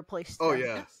could have replaced them. Oh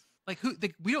yeah. Yes. Like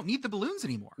we don't need the balloons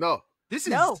anymore. No. This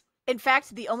is no. In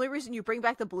fact, the only reason you bring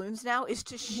back the balloons now is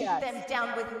to shoot them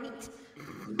down with meat.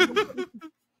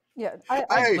 Yeah,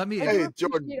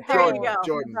 Jordan. There you go.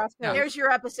 Jordan. There's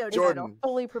your episode. Jordan.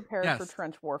 Fully prepared for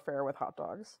trench warfare with hot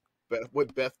dogs.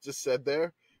 What Beth just said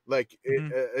there, like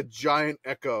a giant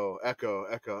echo.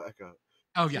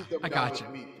 Oh yeah, I got you.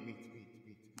 Meat.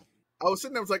 I was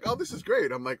sitting there, I was like, oh, this is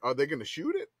great. I'm like, are they going to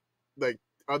shoot it? Like,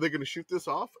 are they going to shoot this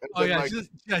off? And oh yeah, like,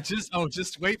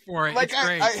 just wait for it. Like it's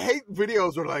great. I hate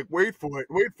videos where like, wait for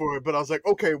it. But I was like,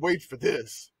 okay, wait for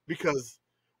this, because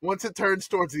once it turns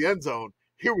towards the end zone,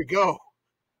 here we go.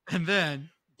 And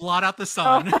then blot out the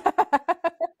sun.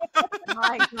 Oh.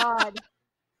 My God,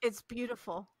 it's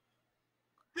beautiful.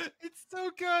 It's so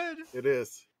good. It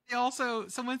is. Also,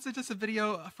 someone sent us a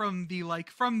video from the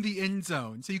end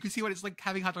zone, so you can see what it's like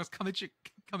having hot dogs come at your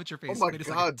face. Oh my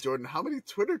God, Jordan! How many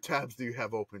Twitter tabs do you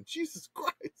have open? Jesus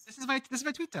Christ! This is my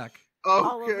tweet deck.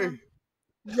 Okay.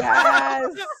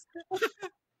 Yes.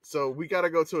 So we got to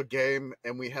go to a game,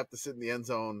 and we have to sit in the end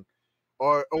zone,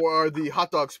 or the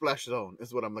hot dog splash zone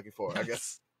is what I'm looking for. I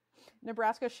guess.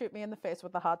 Nebraska, shoot me in the face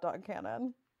with the hot dog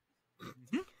cannon.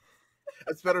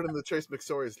 That's better than the Trace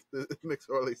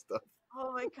McSorley stuff.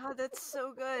 Oh my God, that's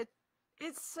so good.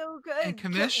 It's so good. And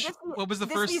Commish, what was the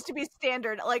first? This needs to be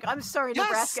standard. Like, I'm sorry, yes!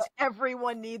 Nebraska.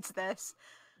 Everyone needs this.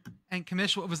 And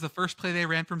Commish, what was the first play they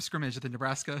ran from scrimmage at the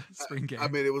Nebraska spring game? I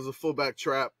mean, it was a fullback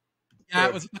trap. Yeah,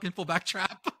 it was a fucking fullback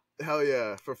trap. Hell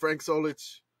yeah, for Frank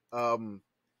Solich.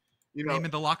 You know, name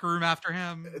in the locker room after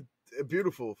him.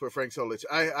 Beautiful for Frank Solich.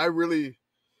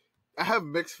 I have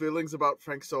mixed feelings about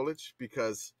Frank Solich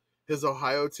because his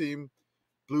Ohio team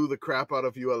blew the crap out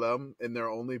of ULM in their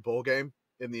only bowl game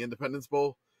in the Independence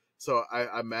Bowl. So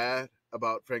I'm mad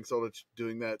about Frank Solich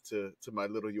doing that to my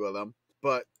little ULM.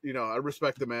 But, you know, I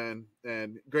respect the man,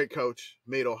 and great coach,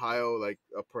 made Ohio like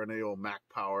a perennial MAC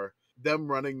power.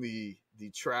 Them running the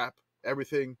trap,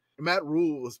 everything. Matt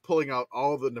Rule was pulling out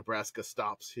all the Nebraska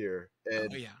stops here.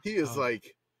 And he is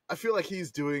like, I feel like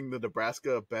he's doing the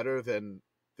Nebraska better than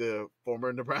the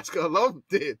former Nebraska alum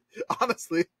did,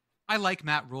 honestly. I like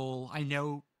Matt Rule. I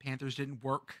know Panthers didn't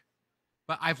work,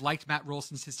 but I've liked Matt Rule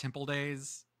since his Temple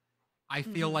days. I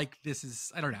feel like this is,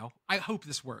 I don't know. I hope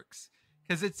this works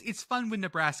because it's fun when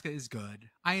Nebraska is good.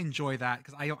 I enjoy that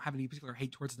because I don't have any particular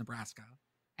hate towards Nebraska.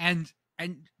 And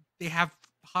they have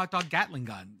hot dog Gatling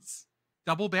guns,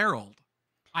 double barreled.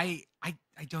 I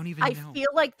don't even know. I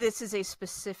feel like this is a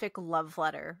specific love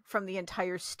letter from the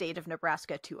entire state of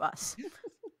Nebraska to us.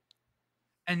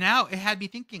 And now it had me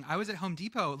thinking. I was at Home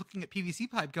Depot looking at PVC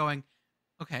pipe going,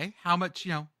 okay, how much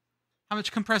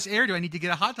compressed air do I need to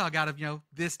get a hot dog out of,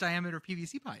 this diameter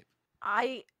PVC pipe?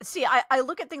 I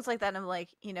look at things like that and I'm like,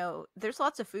 there's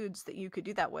lots of foods that you could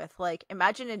do that with. Like,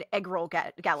 imagine an egg roll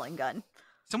Gatling gun.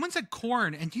 Someone said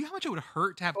corn, and do you know how much it would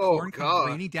hurt to have corn come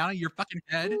raining down on your fucking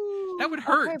head? That would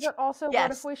hurt. Okay, but also,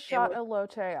 what if we shot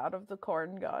elote out of the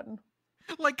corn gun?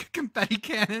 Like a confetti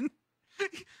cannon.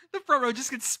 The front row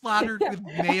just gets splattered with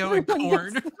mayo and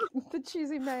corn. The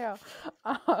cheesy mayo.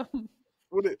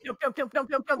 What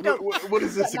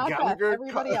is this, a Gallagher?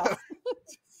 Everybody else.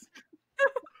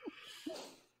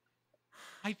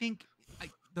 I think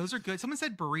those are good. Someone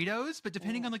said burritos, but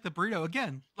depending on like the burrito,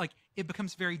 again, like it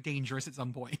becomes very dangerous at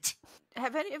some point.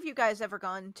 Have any of you guys ever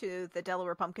gone to the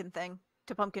Delaware pumpkin thing?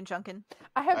 To Pumpkin Chunkin'?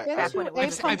 I have been to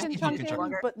a Pumpkin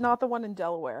Chunkin', but not the one in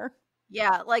Delaware.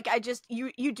 Yeah, like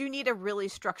you do need a really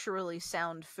structurally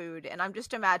sound food, and I'm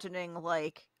just imagining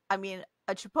a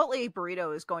Chipotle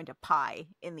burrito is going to pie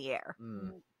in the air. I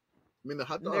mean, the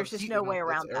hot dogs. There's just no way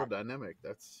around that. Aerodynamic.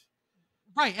 That's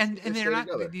right, and they're not.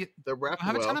 They're wrapped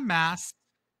have a ton of mass.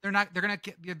 They're not gonna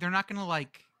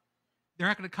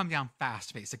come down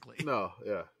fast. Basically, no,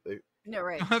 yeah, no,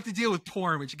 right. You don't have to deal with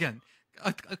corn, which again,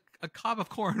 a cob of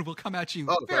corn will come at you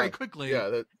very quickly. Yeah,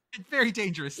 it's very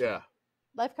dangerous. Yeah.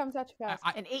 Life comes at you fast.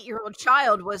 An 8-year-old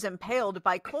child was impaled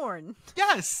by corn.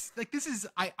 Yes, like this is.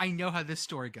 I know how this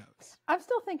story goes. I'm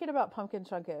still thinking about Pumpkin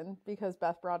Chunkin because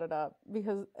Beth brought it up.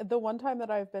 Because the one time that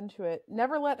I've been to it,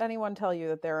 never let anyone tell you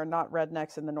that there are not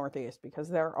rednecks in the Northeast, because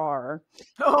there are.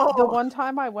 Oh. The one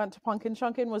time I went to Pumpkin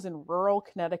Chunkin was in rural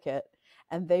Connecticut,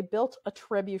 and they built a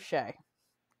trebuchet,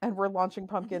 and we're launching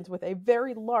pumpkins with a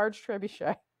very large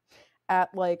trebuchet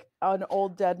at like an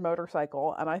old dead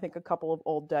motorcycle, and I think a couple of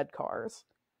old dead cars.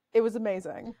 It was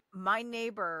amazing. My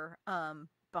neighbor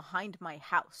behind my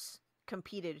house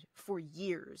competed for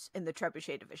years in the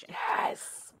trebuchet division.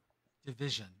 Yes.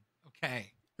 Division.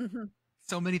 Okay. Mm-hmm.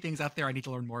 So many things out there I need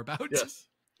to learn more about. Yes.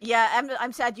 Yeah,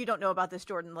 I'm sad you don't know about this,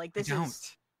 Jordan. Like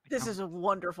this is a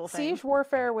wonderful thing. Siege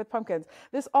warfare with pumpkins.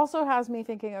 This also has me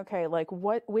thinking, okay, like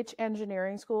which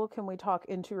engineering school can we talk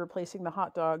into replacing the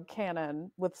hot dog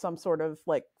cannon with some sort of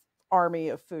like army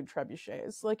of food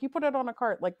trebuchets? Like you put it on a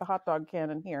cart like the hot dog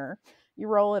cannon here, you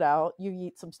roll it out, you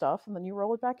eat some stuff, and then you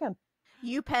roll it back in.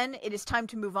 UPenn, it is time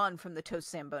to move on from the toast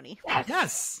Zamboni.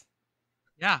 Yes.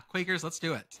 Yeah, Quakers, let's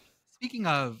do it. Speaking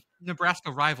of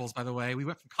Nebraska rivals, by the way, we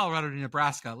went from Colorado to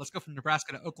Nebraska. Let's go from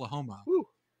Nebraska to Oklahoma. Woo.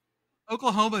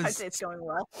 Oklahoma's I'd say it's going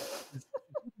well.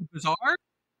 bizarre,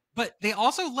 but they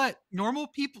also let normal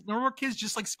kids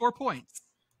just like score points.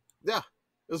 Yeah,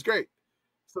 it was great.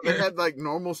 So they had like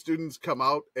normal students come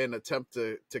out and attempt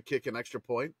to kick an extra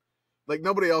point. Like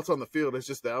nobody else on the field, it's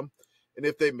just them. And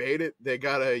if they made it, they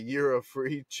got a year of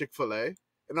free Chick-fil-A.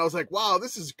 And I was like, wow,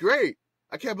 this is great.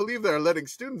 I can't believe they're letting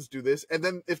students do this. And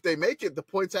then if they make it, the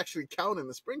points actually count in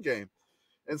the spring game.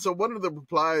 And so one of the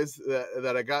replies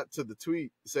that I got to the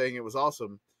tweet saying it was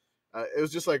awesome, it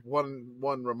was just like one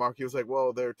remark. He was like,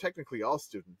 well, they're technically all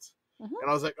students. Mm-hmm. And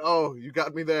I was like, oh, you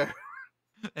got me there.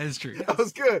 That is true. That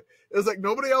was good. It was like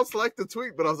nobody else liked the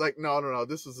tweet, but I was like, no,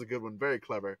 this was a good one. Very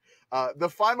clever. The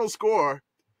final score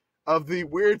of the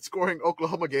weird scoring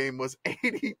Oklahoma game was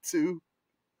 82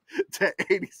 to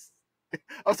 80.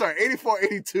 I'm sorry,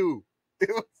 84-82.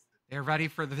 They're ready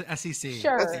for the SEC.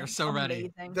 Sure. They're so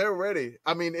ready. They're ready.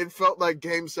 I mean, it felt like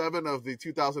Game 7 of the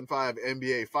 2005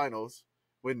 NBA Finals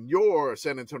when your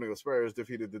San Antonio Spurs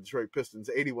defeated the Detroit Pistons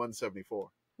 81-74.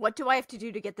 What do I have to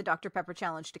do to get the Dr. Pepper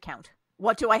challenge to count?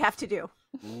 What do I have to do?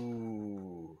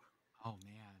 Ooh. Oh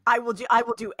man. I will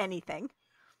do anything.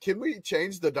 Can we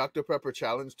change the Dr. Pepper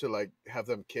challenge to like have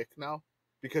them kick now?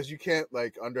 Because you can't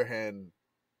like underhand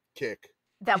kick.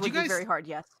 That would be very hard,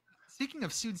 yes. Speaking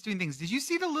of students doing things, did you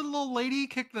see the little old lady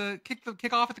kick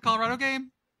off at the Colorado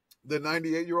game? The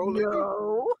 98-year-old lady?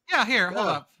 No. Yeah, hold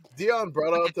up. Dion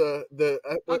brought out the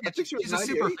okay, I think she was she's 98. a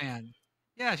super fan.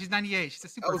 Yeah, she's 98. She's a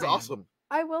super fan. That was awesome.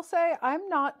 I will say I'm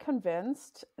not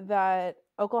convinced that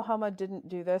Oklahoma didn't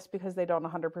do this because they don't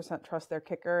 100% trust their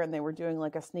kicker and they were doing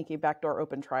like a sneaky backdoor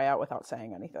open tryout without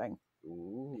saying anything.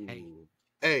 Ooh.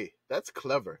 Hey, that's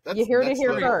clever. That's you hear it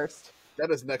here first. That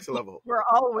is next level. We're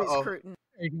always recruiting.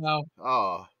 There you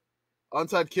go.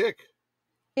 Onside kick.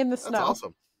 In the snow. That's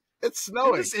awesome. It's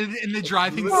snowing. In the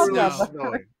driving snow.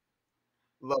 Snowing.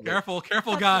 Love careful, it.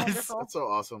 Careful, guys. Wonderful. That's so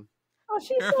awesome. Oh,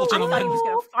 she's careful, so gentlemen. I thought he was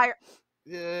gonna fire.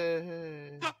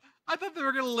 Yeah. I thought they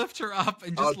were gonna lift her up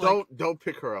and just don't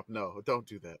pick her up. No, don't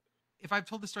do that. If I've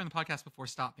told this story on the podcast before,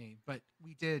 stop me. But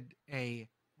we did a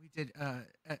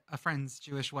friend's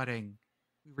Jewish wedding.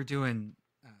 We were doing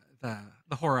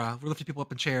the hora. We're lifting people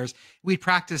up in chairs. We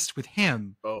practiced with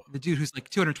him, the dude who's like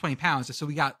 220 pounds. So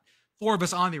we got 4 of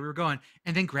us on there. We were going,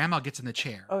 and then Grandma gets in the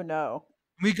chair. Oh no!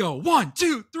 And we go 1,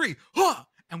 2, 3, huh!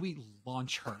 And we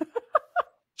launch her.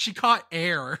 She caught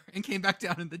air and came back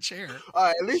down in the chair. All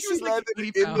right, at least she landed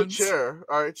in the pounds. chair.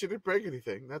 All right, she didn't break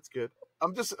anything. That's good.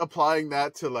 I'm just applying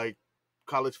that to like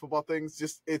college football things.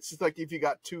 It's just like if you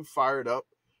got too fired up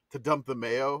to dump the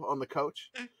mayo on the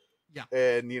coach. Yeah.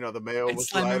 And the mayo was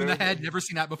slam him in the lighter. head. Never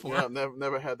seen that before. Yeah,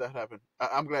 never had that happen.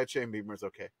 I'm glad Shane Beamer's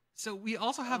okay. So we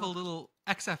also have a little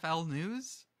XFL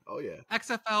news. Oh yeah.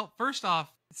 XFL. First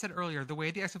off, I said earlier, the way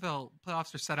the XFL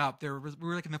playoffs are set up, we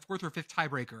were like in the 4th or 5th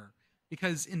tiebreaker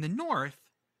because in the North,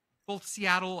 both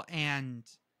Seattle and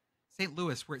St.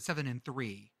 Louis were at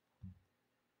 7-3.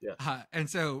 Yeah. And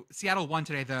so Seattle won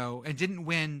today though, and didn't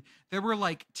win. There were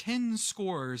like 10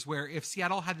 scores where if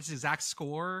Seattle had this exact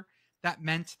score, that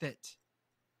meant that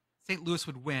St. Louis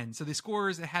would win. So the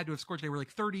scores it had to have scored today were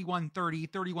like 31-30,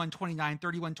 31-29,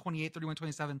 31-28,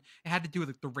 31-27. It had to do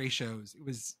with the ratios. It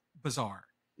was bizarre.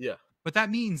 Yeah. But that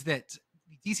means that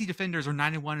the DC Defenders are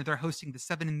 9-1 and they're hosting the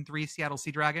 7-3 Seattle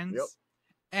Sea Dragons. Yep.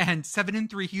 And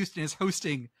 7-3 Houston is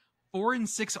hosting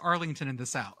 4-6 Arlington in the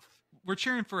South. We're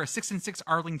cheering for a 6-6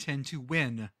 Arlington to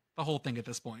win the whole thing at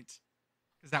this point.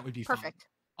 Because that would be perfect.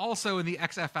 Fun. Also in the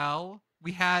XFL,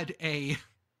 we had a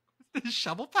The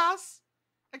shovel pass?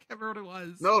 I can't remember what it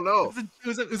was. No.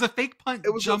 It was a fake punt.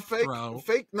 It was jump a throw.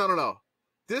 fake. No.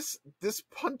 This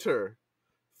punter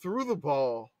threw the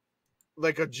ball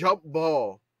like a jump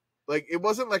ball. Like it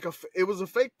wasn't like it was a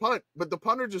fake punt, but the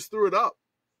punter just threw it up.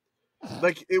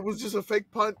 Like it was just a fake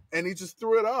punt, and he just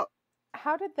threw it up.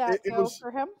 How did that go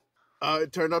for him?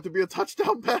 It turned out to be a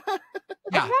touchdown pass.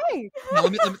 Yeah. Okay. No,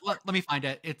 let me find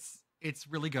it. It's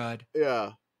really good.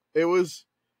 Yeah, it was.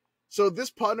 So this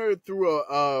punter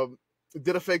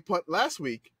did a fake punt last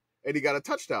week, and he got a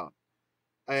touchdown.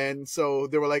 And so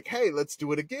they were like, "Hey, let's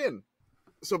do it again."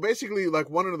 So basically, like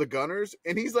one of the gunners,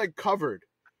 and he's like covered.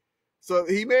 So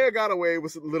he may have got away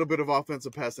with a little bit of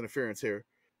offensive pass interference here.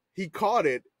 He caught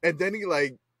it, and then he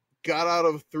like got out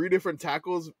of 3 different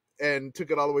tackles and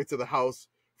took it all the way to the house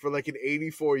for like an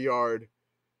 84-yard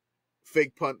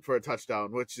fake punt for a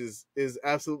touchdown, which is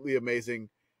absolutely amazing.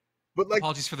 But like,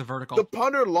 apologies for the vertical. The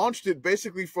punter launched it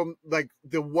basically from like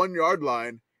the 1-yard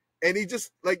line, and he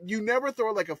just like, you never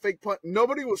throw like a fake punt.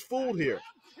 Nobody was fooled here.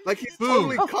 Like he's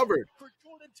totally covered.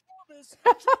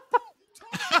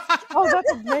 Oh,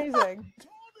 that's amazing.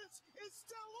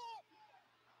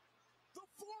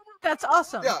 That's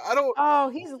awesome. Yeah, I don't. Oh,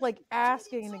 he's like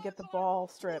asking to get the ball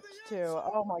stripped too.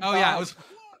 Oh my god. Oh yeah, it was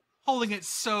holding it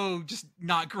so just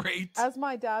not great. As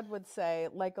my dad would say,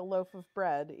 like a loaf of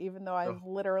bread, even though I've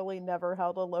literally never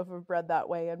held a loaf of bread that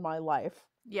way in my life.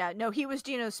 Yeah, no, he was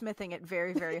Geno Smithing it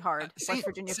very, very hard. West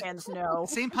Virginia fans know.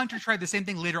 Same punter tried the same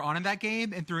thing later on in that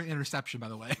game and threw an interception, by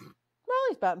the way. Well,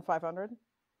 he's batting 500.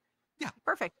 Yeah,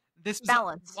 perfect. This was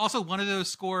balance. Also, one of those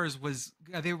scores was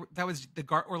that was the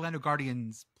Orlando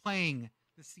Guardians playing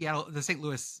the St.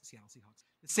 Louis Seahawks,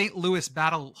 the St. Louis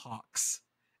Battlehawks,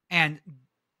 and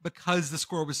because the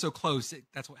score was so close,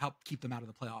 that's what helped keep them out of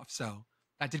the playoffs. So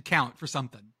that did count for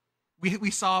something. We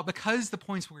saw, because the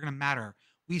points were going to matter,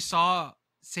 we saw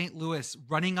St. Louis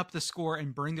running up the score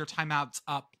and burning their timeouts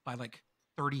up by like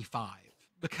 35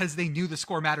 because they knew the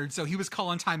score mattered. So he was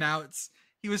calling timeouts.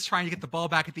 He was trying to get the ball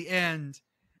back at the end.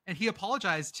 And he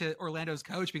apologized to Orlando's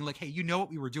coach, being like, "Hey, you know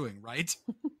what we were doing, right?"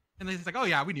 And he's like, "Oh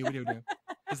yeah, we knew.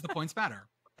 Because the points matter."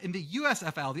 In the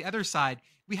USFL, the other side,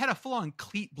 we had a full-on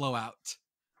cleat blowout.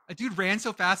 A dude ran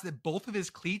so fast that both of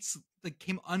his cleats like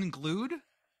came unglued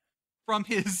from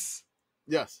his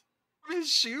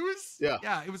shoes.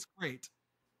 Yeah, it was great.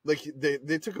 Like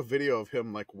they took a video of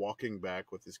him like walking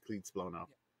back with his cleats blown out.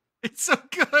 It's so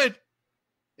good.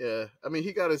 Yeah, I mean,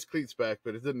 he got his cleats back,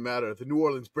 but it didn't matter. The New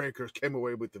Orleans Breakers came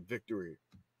away with the victory.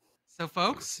 So,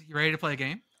 folks, you ready to play a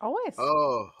game? Always.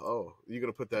 Oh, you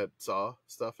gonna put that saw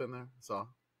stuff in there? Saw?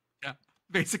 Yeah,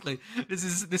 basically, this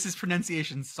is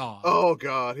pronunciation saw. Oh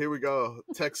God, here we go.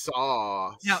 Texas.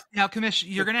 Now, Commish,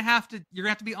 you're gonna have to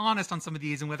be honest on some of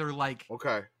these and whether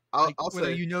okay, I'll whether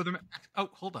say, you know them. Oh,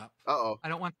 hold up. I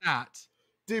don't want that.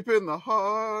 Deep in the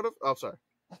heart of. Oh, sorry.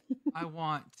 I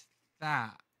want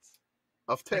that.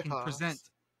 Of Texas. I can present.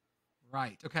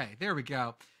 Right. Okay. There we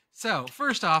go. So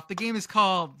first off, the game is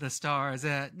called "The Stars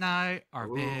at Night Are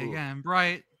Big and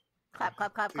Bright." Clap,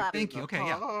 clap, clap, clap. Thank you. Okay.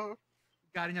 Yeah.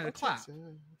 Got another clap.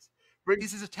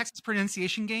 This is a Texas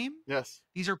pronunciation game. Yes.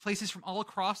 These are places from all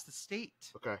across the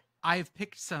state. Okay. I've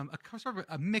picked sort of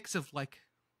a mix of like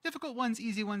difficult ones,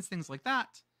 easy ones, things like that.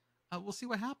 We'll see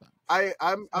what happens.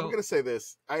 I'm gonna say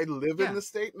this. I live in the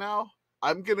state now.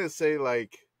 I'm gonna say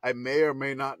like I may or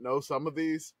may not know some of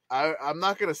these. I'm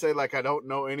not gonna say like I don't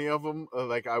know any of them.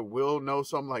 Like I will know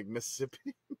some, like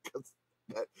Mississippi, because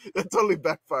that totally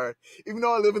backfired. Even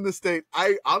though I live in the state,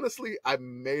 I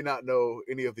may not know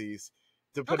any of these,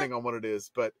 depending on what it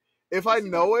is. But if I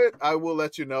know it, I will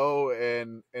let you know.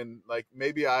 And like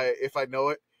maybe if I know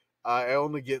it, I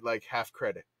only get like half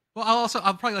credit. Well, I'll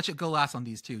probably let you go last on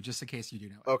these two, just in case you do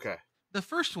know it. Okay. The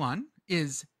first one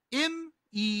is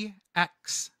MEXIA.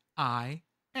 MEXIA.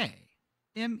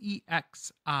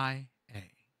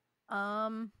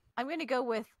 I'm going to go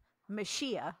with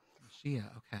Mashia. Mashia,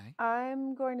 okay.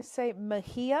 I'm going to say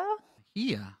Mahia.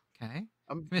 Mahia, okay.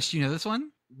 Miss, you know this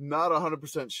one? Not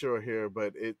 100% sure here,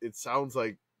 but it sounds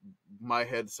like, my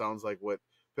head sounds like what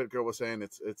PittGirl was saying.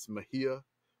 It's Mahia,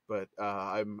 but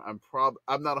I'm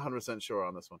not 100% sure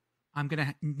on this one. I'm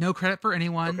gonna no credit for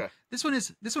anyone. Okay. This one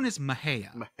is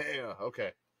Mahia. Mahia,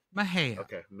 okay. Mahia.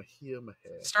 Okay, Mahia.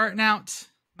 Starting out,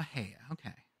 Mahia.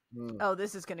 Okay. Oh,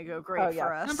 this is going to go great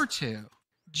for us. Number 2,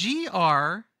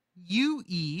 GRUENE.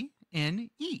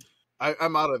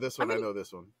 I'm out of this one. I know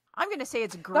this one. I'm going to say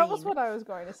it's green. That was what I was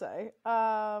going to say.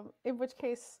 In which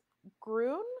case,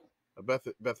 Groon?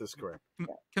 Beth is correct.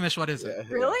 Commish, what is it?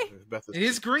 Really? Beth It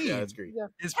is green. Yeah, it's green. Yeah.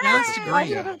 It's pronounced Hey! I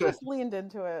green. should have just leaned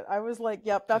into it. I was like,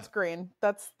 "Yep, that's green.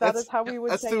 That is how we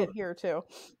would that's say too- it here too."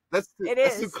 That's It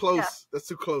too is, close. yeah. That's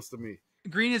too close to me.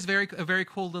 Green is a very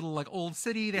cool little like old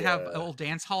city. They have an old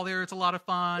dance hall there. It's a lot of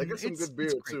fun. They get some good beer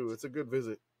great. too. It's a good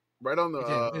visit. Right on They do.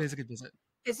 the. It is a good visit.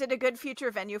 Is it a good future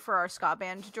venue for our ska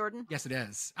band, Jordan? Yes, it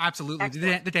is. Absolutely.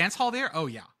 Excellent. The dance hall there? Oh,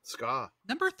 yeah. ska.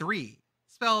 Number 3,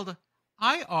 spelled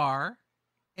IRAAN.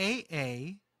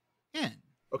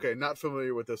 Okay, not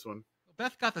familiar with this one.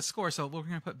 Beth got the score, so we're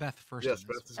going to put Beth first. Yes, on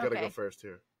Beth this has got to Okay. go first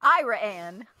here. Ira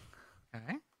Ann. one.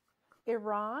 Okay.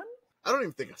 Iran. I don't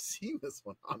even think I've seen this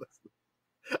one, honestly.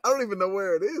 I don't even know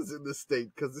where it is in this state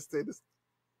because this state is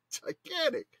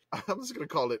gigantic. I'm just going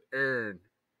to call it Earn.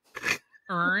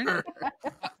 Earn.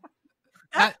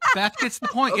 Beth gets the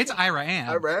point. It's IRAAN.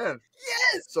 Iran.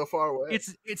 Yes! So far away.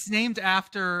 It's named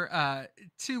after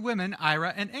 2 women,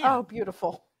 Ira and Ann. Oh,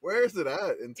 beautiful. Where is it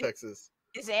at in Texas?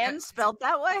 Is Ann spelled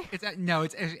that way? It's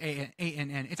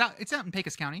ANN. It's out in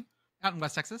Pecos County, out in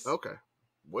West Texas. Okay.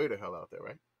 Way the hell out there,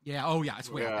 right? Yeah. Oh, yeah. It's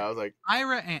way out Yeah, there. I was like,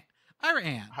 IRAAN.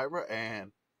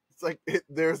 Iran. It's like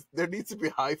there needs to be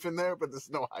a hyphen there, but there's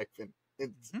no hyphen.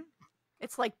 It's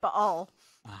It's like Baal.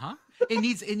 Uh-huh. It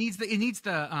needs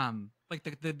the like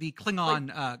the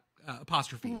Klingon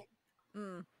apostrophe.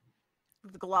 Mm.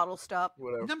 The glottal stop.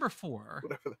 whatever, Number 4.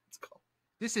 whatever that's called.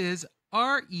 This is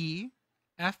REFUGIO.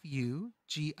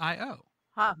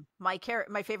 Huh. My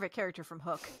favorite character from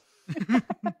Hook.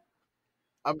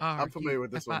 I'm familiar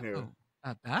with this one here.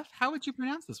 Beth, how would you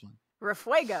pronounce this one?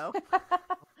 Refuego.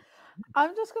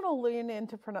 I'm just going to lean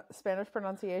into Spanish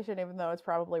pronunciation, even though it's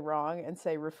probably wrong, and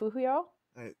say refugio.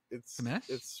 It's Commish?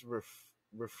 it's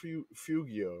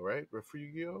refugio, right?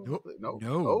 Refugio? Nope. No. No.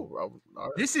 Oh, all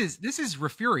right. This is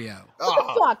Refurio. What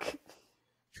the fuck?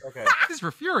 Okay. This is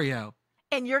Refurio.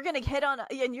 And you're gonna get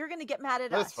mad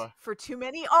at That's us fine. for too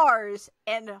many R's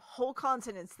and whole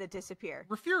consonants that disappear.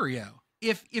 Refurio.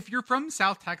 If you're from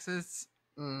South Texas,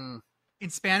 Mm, in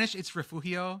Spanish it's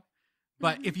refugio,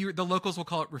 but if the locals will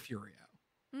call it Refurio.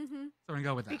 Mm-hmm. So I'm gonna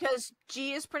go with that. Because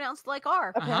G is pronounced like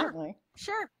R. Apparently.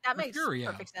 Sure, that makes Refurio.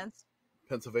 perfect sense.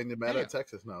 Pennsylvania mad Yeah. at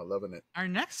Texas now, loving it. Our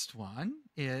next one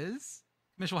is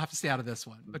Mitch will have to stay out of this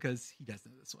one because he does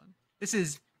know this one. This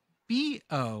is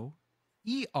BOERNE.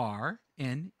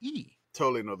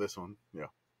 Totally know this one. Yeah.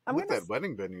 I'm Look gonna at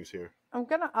wedding venues here. I'm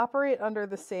gonna operate under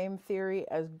the same theory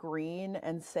as green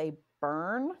and say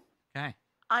burn. Okay.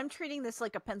 I'm treating this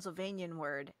like a Pennsylvanian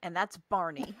word, and that's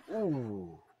Barney.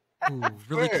 Ooh. Ooh,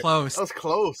 really Where? close. That was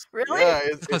close. Really? Yeah,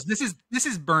 It's close. This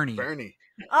is Bernie. Bernie.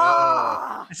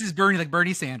 Ah, This is Bernie, like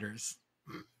Bernie Sanders.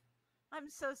 I'm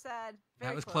so sad. That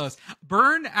Very was close.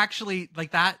 Burn actually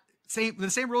like that the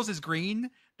same rules as green.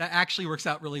 That actually works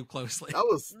out really closely. That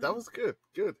was good.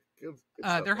 Good.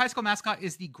 stuff. Their high school mascot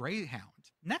is the Greyhound.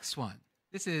 Next one.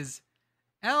 This is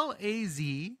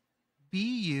LAZBUDDIE.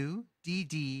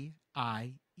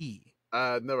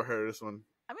 Never heard of this one.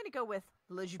 I'm gonna go with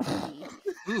Lejbouti.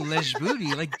 Ooh,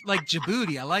 Lejbouti, like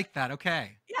Djibouti. I like that.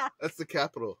 Okay. Yeah. That's the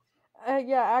capital.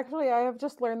 Yeah, actually, I have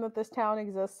just learned that this town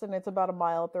exists, and it's about a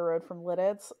mile up the road from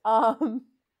Lidditz.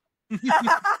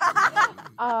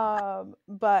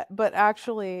 But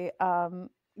actually,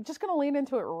 just gonna lean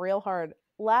into it real hard.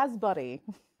 Laz Buddy.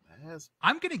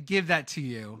 I'm gonna give that to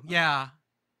you. Yeah.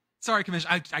 Sorry, Commish.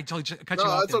 I totally cut you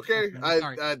off. No, it's okay.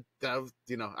 Sorry.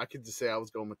 I could just say I was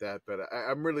going with that, but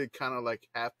I'm really kind of like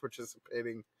half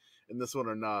participating in this one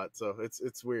or not. So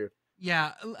it's weird.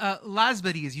 Yeah,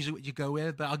 Lasbuddy is usually what you go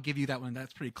with, but I'll give you that one.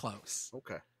 That's pretty close.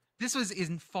 Okay. This was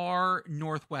in far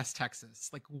northwest Texas,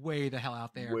 like way the hell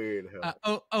out there. Way the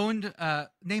hell. Owned,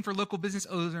 named for local business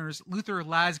owners Luther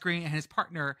Lasgreen and his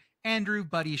partner Andrew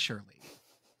Buddy Shirley.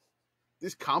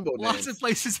 These combo names. Lots of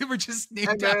places that were just named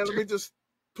Hey man, after. let me just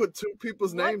put two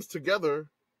people's names together,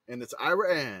 and it's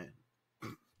Ira Ann.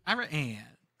 Ira Ann.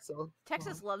 So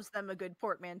Texas loves them a good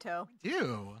portmanteau.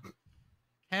 Do.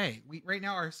 Okay, right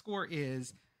now our score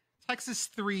is Texas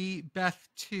 3, Beth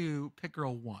 2,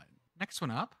 PittGirl 1. Next one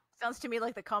up. Sounds to me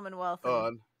like the Commonwealth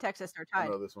and Texas are I tied.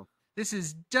 know this one. This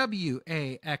is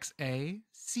WAXACACHIE.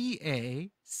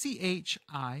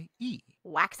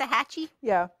 Waxahachie?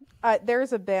 Yeah,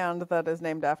 there's a band that is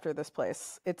named after this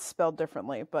place. It's spelled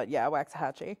differently, but yeah,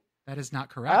 Waxahachie. That is not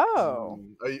correct. Oh,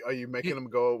 Are you making them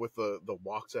go with the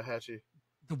Waxahachie?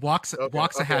 The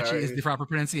Waxahachie is the proper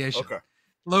pronunciation. Okay.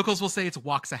 Locals will say it's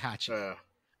Waxahachie. Yeah.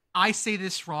 I say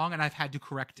this wrong, and I've had to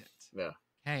correct it. Yeah.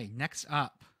 Okay, next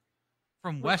up.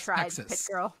 From We West tried, Texas.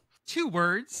 PittGirl. 2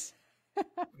 words.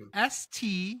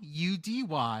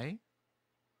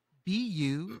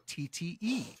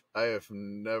 STUDYBUTTE. I have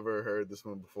never heard this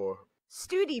one before.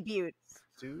 Studi Butte.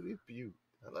 Studi Butte.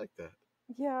 I like that.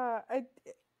 Yeah,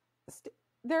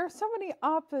 there are so many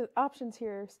options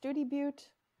here. Studi Butte,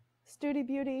 Studi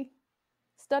Beauty,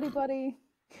 Study Buddy.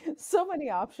 So many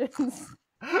options.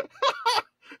 I'm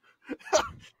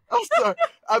sorry.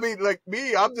 I mean, like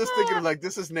me, I'm just thinking of, like,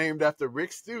 this is named after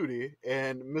Rick Studi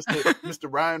and Mr.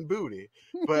 Ryan Booty.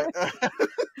 But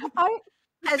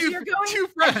as you're going through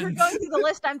the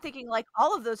list, I'm thinking like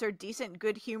all of those are decent,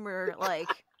 good humor, like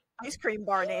ice cream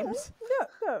bar names.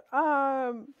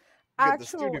 No.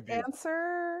 Actual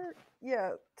answer,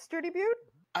 yeah, Studi Butte.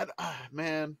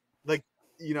 Man, like,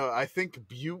 you know, I think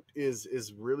Butte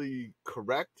is really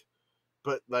correct,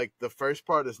 but like the first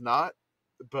part is not.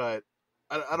 But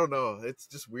I don't know. It's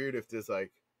just weird if there's a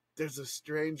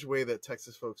strange way that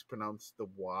Texas folks pronounce the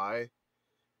Y,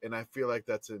 and I feel like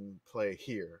that's in play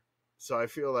here. So I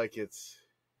feel like it's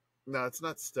not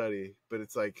study, but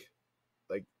it's like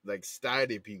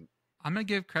Study Butte. I'm gonna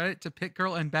give credit to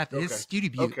PittGirl and Beth. It is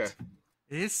Studi Butte. Okay.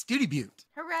 It is Studi Butte.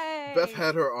 Hooray! Beth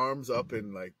had her arms up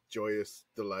in like joyous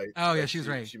delight. Oh yeah, she was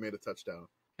right. She made a touchdown.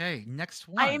 Okay, next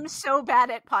one. I am so bad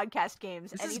at podcast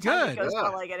games. This Anytime is good. it goes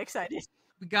well, I get excited.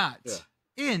 We got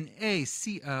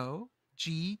NACOGDOCHES.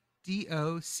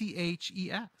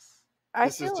 I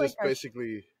This feel is like just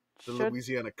basically the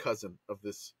Louisiana cousin of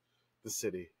the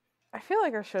city. I feel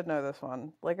like I should know this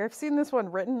one. Like, I've seen this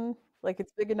one written. Like,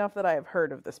 it's big enough that I have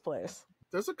heard of this place.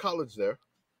 There's a college there.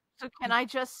 So can I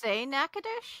just say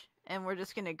Natchitoches? And we're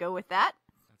just going to go with that?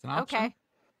 That's an option. Okay.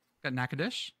 Got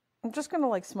Natchitoches. I'm just going to,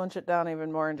 like, smunch it down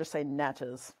even more and just say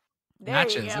Natchez.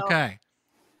 Natchez, okay.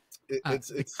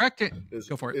 It's correct.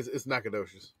 Go for it. It's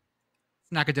Nacogdoches. It's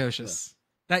Nacogdoches.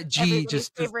 Yeah. That G Everybody's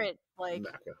just favorite, like,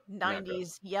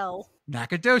 90s yell.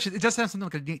 Nacogdoches. It does sound something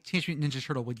like a Teenage Mutant Ninja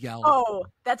Turtle would yell. Oh,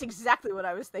 that's exactly what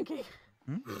I was thinking.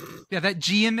 Yeah, that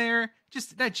G in there,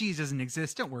 just that G doesn't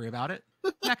exist. Don't worry about it.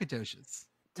 Nacogdoches.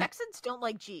 Texans don't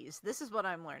like G's. This is what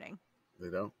I'm learning. They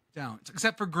don't,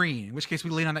 except for green. In which case, we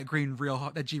lean on that green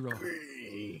that G real hard.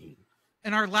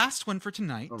 And our last one for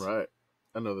tonight. All right,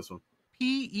 I know this one.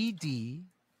 PEDERNALES.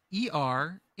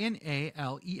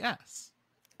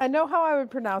 I know how I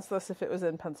would pronounce this if it was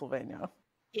in Pennsylvania.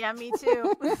 Yeah, me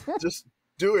too. Just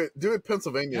do it. Do it,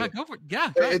 Pennsylvania. Yeah, go for it.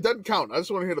 Yeah, it doesn't count. I just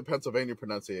want to hear the Pennsylvania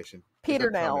pronunciation.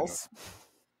 Pedernales.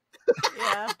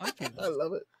 Yeah, I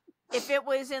love it. If it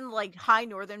was in like high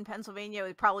northern Pennsylvania, it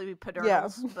would probably be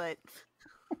Pedernals. Yeah. But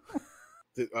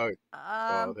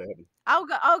I'll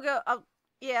go.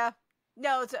 Yeah,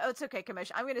 no, it's okay, Commish.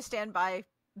 I'm going to stand by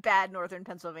bad northern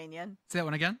Pennsylvanian. Say that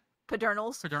one again.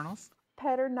 Pedernals.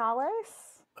 Pedernales.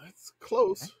 That's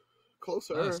close. Okay.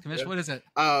 Closer. Commish, yeah. What is it?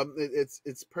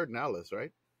 It's Pedernales,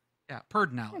 right? Yeah,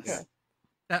 Pedernales. Okay.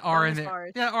 That R in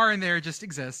there. Yeah, R in there just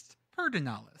exists.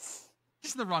 Pedernales.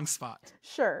 Just in the wrong spot.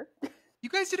 Sure. You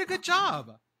guys did a good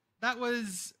job. That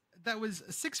was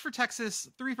 6 for Texas,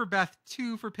 3 for Beth,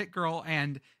 2 for PittGirl,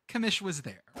 and Commish was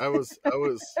there.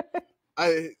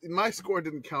 My score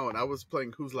didn't count. I was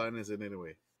playing Whose Line Is It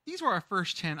Anyway? These were our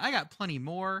first 10. I got plenty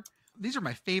more. These are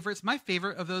my favorites. My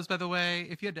favorite of those, by the way,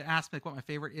 if you had to ask me what my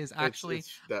favorite is, actually,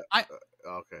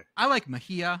 okay. I like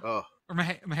Mejia. Oh. Or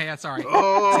Mejia, sorry.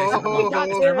 Oh,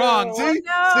 wrong. See,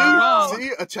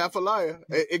 a Chafalaya.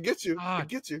 It gets you. God. It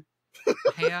gets you.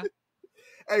 Mejia.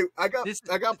 Hey, I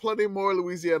got plenty more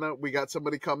Louisiana. We got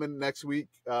somebody coming next week.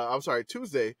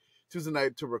 Tuesday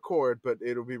night to record, but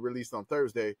it'll be released on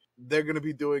Thursday. They're going to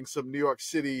be doing some New York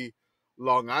City,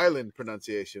 Long Island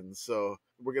pronunciations, so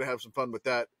we're going to have some fun with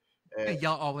that.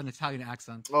 Yell all in Italian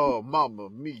accents. Oh, mamma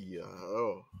mia!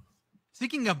 Oh.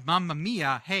 Speaking of Mamma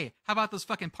Mia, hey, how about those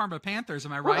fucking Parma Panthers?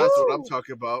 Am I right? That's what I'm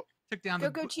talking about. Took down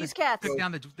go Cheese Cats. Took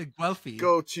down the Guelphy.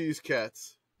 Go Cheese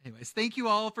Cats. Anyways, thank you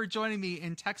all for joining me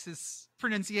in Texas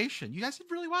pronunciation. You guys did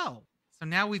really well. So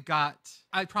now we've got,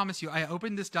 I promise you, I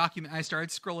opened this document, I started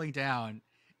scrolling down,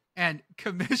 and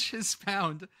Commish has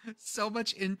found so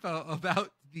much info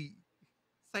about the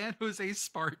San Jose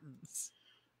Spartans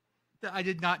that I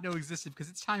did not know existed, because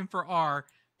it's time for our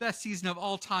best season of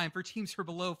all time for teams who are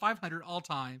below 500 all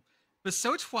time. But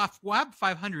so Wab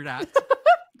 500 at.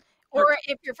 Or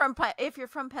if you're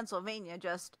from Pennsylvania,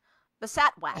 just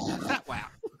Besatwab. Besatwab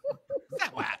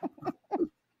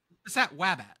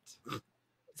at.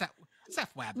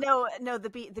 No, the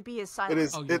B is silent. It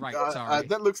is. Oh, you're right. Sorry.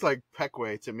 That looks like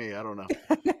Peckway to me. I don't know.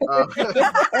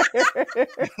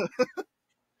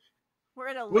 We're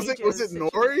in a was it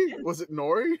Nori? Was it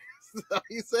Nori?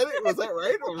 You said it? Was that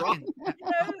right or wrong?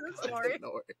 Nori.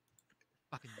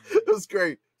 It was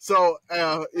great. So,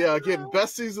 again,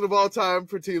 best season of all time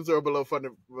for teams that are below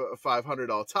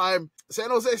 500 all time. San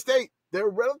Jose State, they're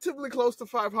relatively close to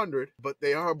 500, but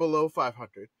they are below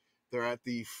 500. They're at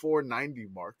the 490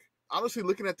 mark. Honestly,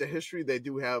 looking at the history, they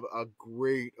do have a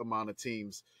great amount of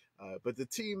teams. But the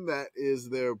team that is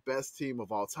their best team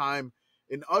of all time,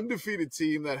 an undefeated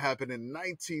team that happened in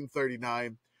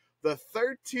 1939, the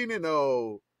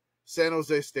 13-0 San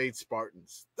Jose State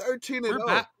Spartans.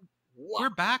 13-0. We're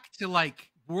back to like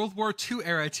World War II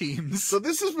era teams. So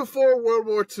this is before World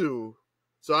War II.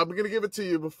 So I'm going to give it to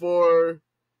you before,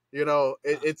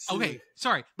 it's... Okay,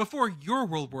 sorry. Before your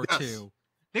World War II.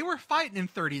 They were fighting in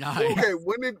 39. Okay,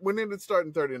 when did it start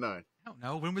in 39? I don't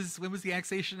know. When was the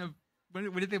annexation of... When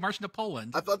did they march into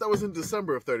Poland? I thought that was in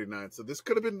December of 39, so this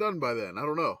could have been done by then. I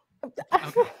don't know.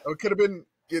 Okay. Or it could have been...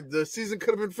 The season could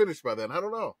have been finished by then. I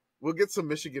don't know. We'll get some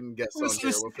Michigan guests on here.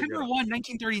 We'll September 1,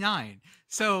 1939.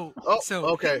 So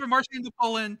okay. they were marching into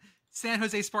Poland. San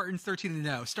Jose Spartans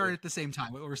 13-0 started at the same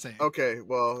time. What we're saying. Okay,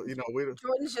 well,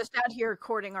 Jordan's just out here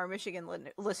courting our Michigan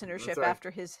listenership right. after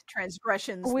his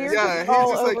transgressions. We're Yeah, just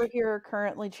all just over here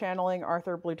currently channeling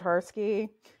Arthur Blutarski.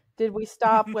 Did we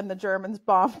stop when the Germans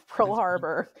bombed Pearl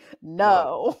Harbor?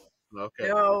 No. Okay.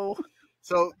 No.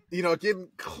 So, getting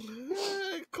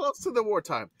close to the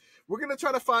wartime. We're going to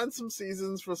try to find some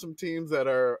seasons for some teams that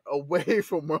are away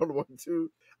from World War II.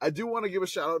 I do want to give a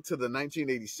shout out to the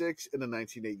 1986 and the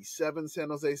 1987 San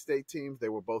Jose State teams. They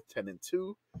were both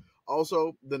 10-2.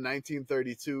 Also, the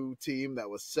 1932 team that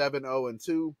was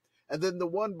 7-0-2. And then the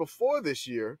one before this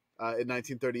year in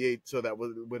 1938, so that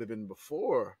would have been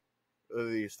before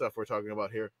the stuff we're talking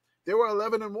about here. They were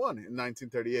 11-1 in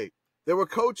 1938. They were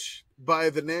coached by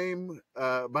the man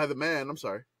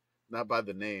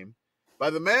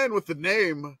with the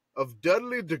name of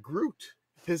Dudley DeGroot.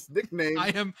 His nickname... I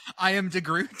am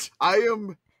DeGroot. I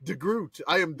am DeGroot.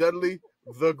 I am Dudley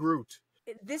the Groot.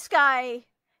 This guy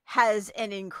has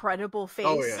an incredible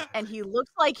face, and he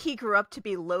looks like he grew up to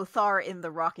be Lothar in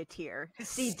The Rocketeer.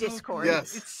 See Discord.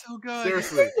 Yes. It's so good.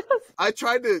 Seriously. I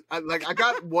tried to... I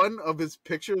got one of his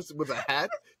pictures with a hat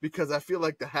because I feel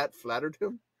like the hat flattered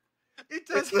him. It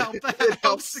does help. It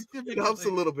helps significantly. It helps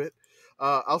a little bit.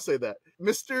 I'll say that.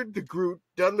 Mr. DeGroot,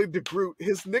 Dudley DeGroot,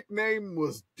 his nickname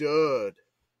was Dud.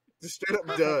 Just straight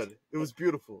up Dud. It was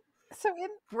beautiful. So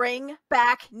Bring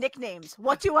back nicknames.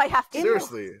 What do I have to do?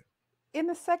 Seriously. in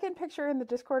the second picture in the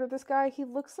Discord of this guy, he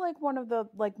looks like one of the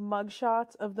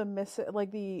mugshots of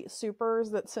the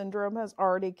supers that Syndrome has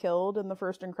already killed in the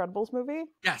first Incredibles movie.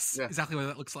 Yes, exactly what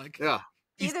that looks like. Yeah.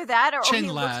 Either that or chin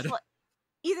he lad. looks like,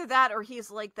 either that or he's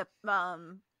like the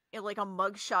like a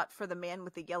mugshot for the man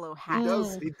with the yellow hat.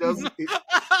 He does.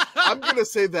 I'm gonna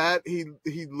say that he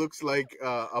looks like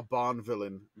a Bond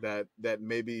villain that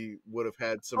maybe would have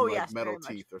had some metal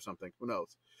teeth or something. Who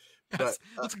knows? Yes,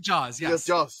 but, looks like Jaws. Yes,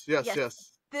 yes, Jaws.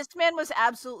 Yes. This man was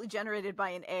absolutely generated by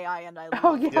an AI, and I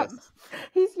love him. Yes.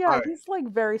 He's like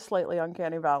very slightly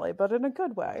Uncanny Valley, but in a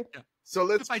good way. Yeah. So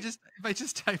let's. If I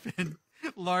just type in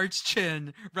large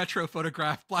chin retro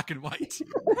photograph black and white.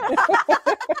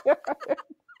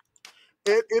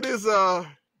 It is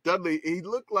Dudley. He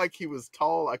looked like he was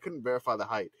tall. I couldn't verify the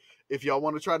height. If y'all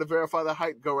want to try to verify the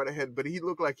height, go right ahead. But he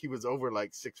looked like he was over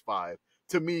like 6'5"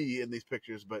 to me in these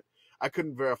pictures, but I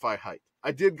couldn't verify height.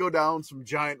 I did go down some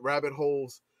giant rabbit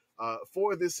holes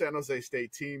for this San Jose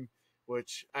State team,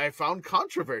 which I found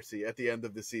controversy at the end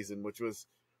of the season, which was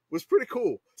pretty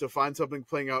cool to find something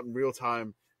playing out in real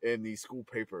time in the school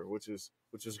paper, which is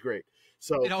great.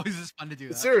 So it always is fun to do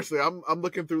that. Seriously, I'm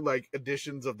looking through like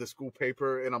editions of the school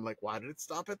paper, and I'm like, why did it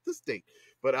stop at this date?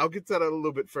 But I'll get to that a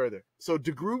little bit further. So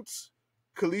DeGroot's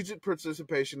collegiate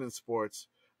participation in sports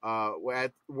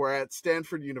were at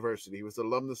Stanford University. He was an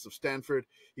alumnus of Stanford.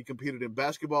 He competed in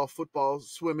basketball, football,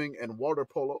 swimming, and water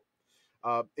polo.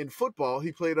 In football,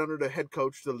 he played under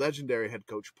the legendary head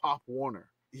coach, Pop Warner.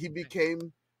 He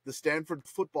became the Stanford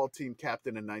football team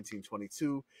captain in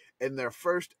 1922 and their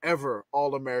first ever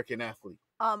All-American athlete.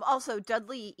 Also,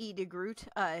 Dudley E. DeGroot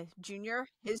Jr.,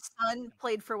 his son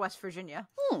played for West Virginia.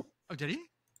 Oh, did he?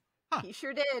 Huh. He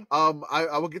sure did.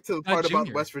 I will get to the part about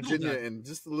junior. West Virginia in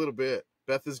just a little bit.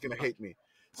 Beth is going to hate me.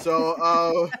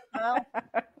 So,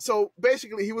 so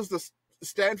basically, he was the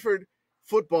Stanford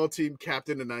football team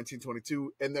captain in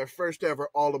 1922 and their first ever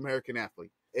All-American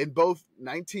athlete. In both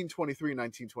 1923 and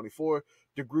 1924,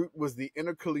 DeGroot was the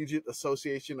Intercollegiate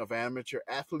Association of Amateur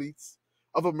Athletes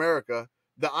of America,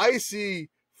 the IC4A,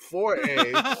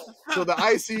 so the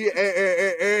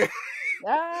ICAAA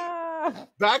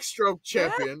backstroke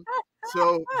champion.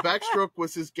 So backstroke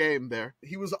was his game there.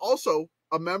 He was also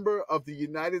a member of the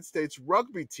United States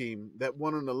rugby team that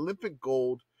won an Olympic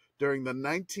gold during the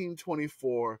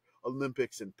 1924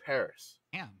 Olympics in Paris.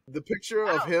 Damn. The picture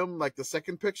of him, like the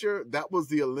second picture, that was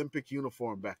the Olympic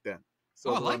uniform back then.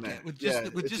 Oh, I the like one it.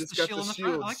 With it's just the got shield the on the front.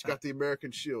 shield. I like It's that. got the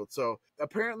American shield. So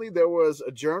apparently there was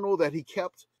a journal that he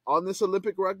kept on this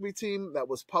Olympic rugby team that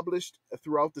was published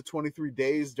throughout the 23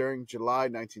 days during July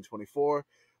 1924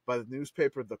 by the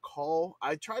newspaper The Call.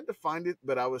 I tried to find it,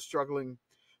 but I was struggling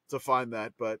to find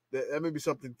that. But that may be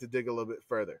something to dig a little bit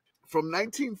further. From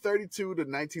 1932 to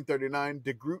 1939,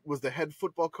 de Groot was the head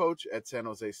football coach at San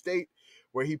Jose State,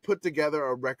 where he put together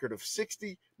a record of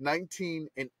 60, 19,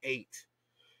 and 8.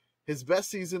 His best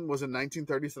season was in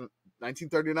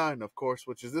 1939, of course,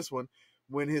 which is this one,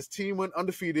 when his team went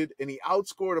undefeated and he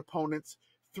outscored opponents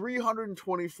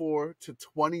 324 to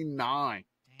 29.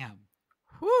 Damn.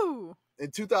 Whoo!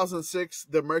 In 2006,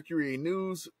 the Mercury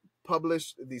News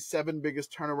published the 7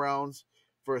 biggest turnarounds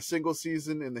for a single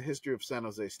season in the history of San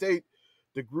Jose State.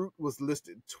 De Groot was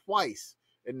listed twice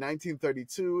in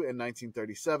 1932 and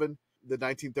 1937. The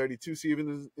 1932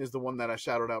 season is the one that I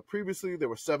shouted out previously. They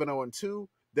were 7-0-2.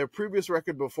 Their previous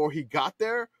record before he got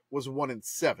there was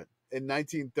 1-7. In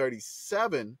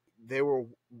 1937, they were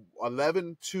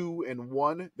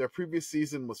 11-2-1. Their previous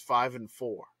season was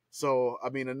 5-4. So, I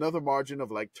mean, another margin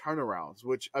of like turnarounds,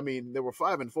 which, I mean, they were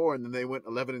 5-4 and then they went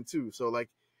 11-2. So, like,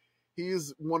 he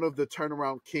is one of the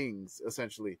turnaround kings,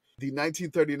 essentially. The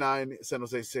 1939 San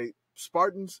Jose State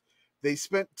Spartans, they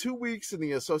spent 2 weeks in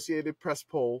the Associated Press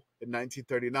poll in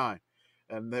 1939.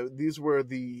 And these were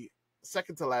the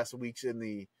second to last weeks in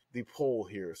the poll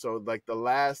here. So, like, the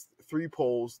last 3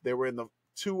 polls, they were in the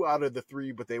 2 out of the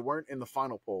 3, but they weren't in the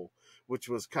final poll, which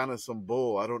was kind of some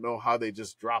bull. I don't know how they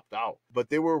just dropped out. But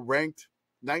they were ranked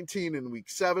 19 in week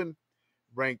 7,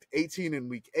 ranked 18 in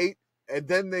week 8, and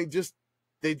then they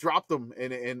dropped them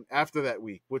in after that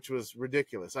week, which was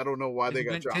ridiculous. I don't know why they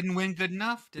got dropped. Didn't win good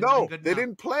enough? They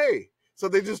didn't play. So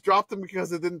they just dropped them because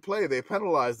they didn't play. They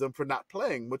penalized them for not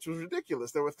playing, which was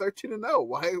ridiculous. They were 13-0.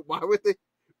 Why would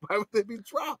they be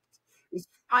dropped?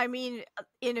 I mean,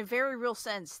 in a very real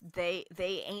sense, they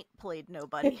ain't played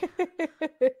nobody.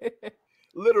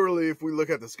 Literally, if we look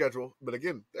at the schedule, but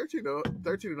again,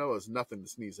 13-0 is nothing to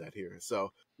sneeze at here.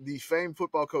 So the famed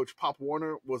football coach Pop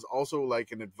Warner was also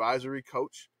like an advisory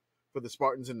coach for the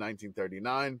Spartans in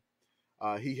 1939.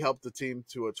 He helped the team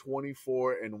to a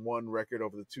 24-1 record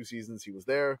over the 2 seasons he was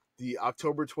there. The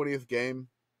October 20th game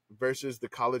versus the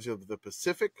College of the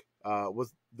Pacific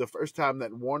was the first time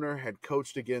that Warner had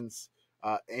coached against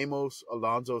Amos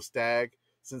Alonzo Stagg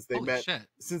since they met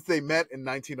in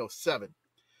 1907.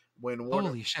 When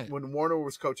Warner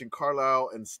was coaching Carlisle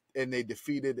and they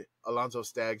defeated Alonzo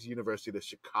Stagg's University of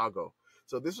Chicago.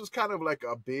 So this was kind of like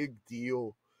a big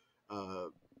deal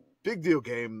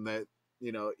game that,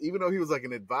 you know, even though he was like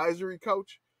an advisory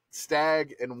coach,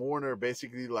 Stagg and Warner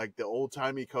basically like the old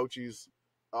timey coaches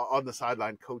on the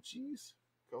sideline coaches.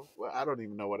 Well, I don't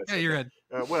even know what I said. Yeah, you're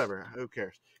good. Whatever. Who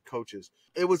cares? Coaches.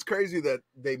 It was crazy that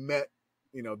they met,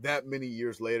 you know, that many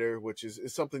years later, which is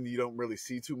something you don't really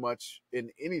see too much in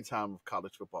any time of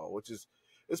college football,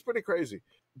 it's pretty crazy.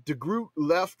 De Groot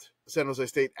left San Jose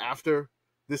State after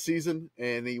this season,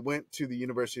 and he went to the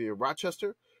University of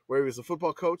Rochester, where he was a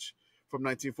football coach from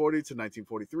 1940 to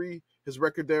 1943. His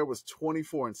record there was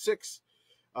 24-6.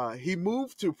 He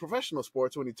moved to professional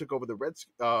sports when he took over the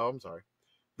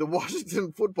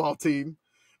Washington football team.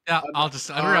 Yeah, I'll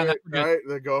around that. All right,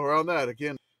 they go around that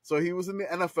again. So he was in the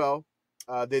NFL.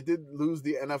 They did lose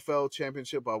the NFL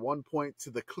championship by 1 point to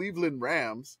the Cleveland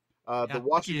Rams. The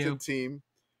Washington team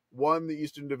won the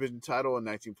Eastern Division title in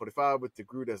 1945 with de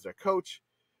Groot as their coach.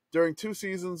 During 2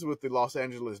 seasons with the Los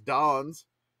Angeles Dons,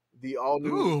 the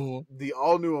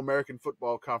all-new American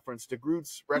Football Conference, de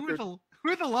Groot's record... Who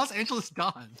are the Los Angeles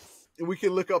Dons? We can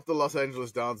look up the Los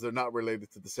Angeles Dons. They're not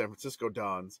related to the San Francisco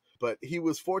Dons. But he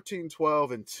was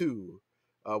 14-12-2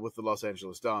 with the Los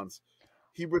Angeles Dons.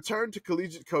 He returned to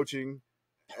collegiate coaching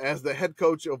as the head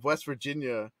coach of West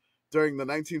Virginia during the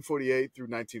 1948 through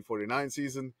 1949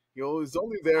 season. He was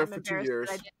only there for 2 years.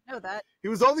 I didn't know that. He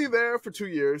was only there for 2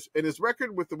 years, and his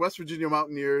record with the West Virginia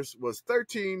Mountaineers was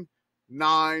 13-9-1.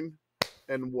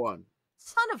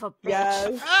 Son of a bitch.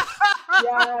 Yes.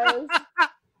 Yes.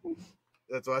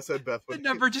 That's why I said Beth. The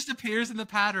number just appears in the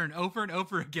pattern over and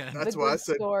over again. That's the why I good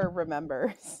said score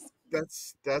remembers.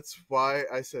 That's why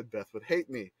I said Beth would hate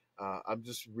me. I'm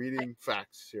just reading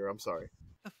facts here. I'm sorry.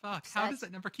 The fuck? How does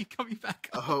that number keep coming back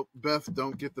up? Oh, Beth,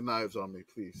 don't get the knives on me,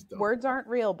 please. Don't. Words aren't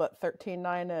real, but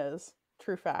 13-9 is.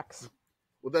 True facts.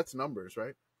 Well, that's numbers,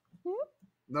 right?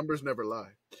 Numbers never lie.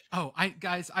 Oh, I'm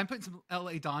putting some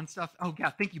LA Don stuff. Oh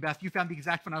yeah, thank you, Beth. You found the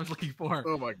exact one I was looking for.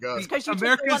 Oh my god!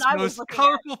 America's most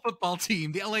colorful football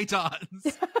team, the LA Dons,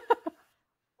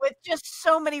 with just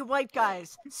so many white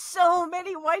guys, all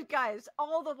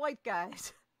the white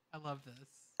guys. I love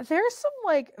this. There's some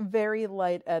like very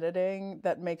light editing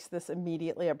that makes this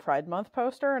immediately a Pride Month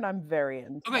poster, and I'm very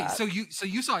into Okay, that. so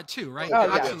you saw it too, right? Oh,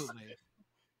 yeah. Absolutely.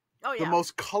 Oh yeah. The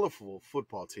most colorful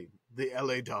football team, the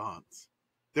LA Dons.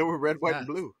 They were red, white, and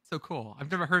blue. So cool. I've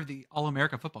never heard of the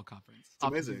All-America Football Conference. It's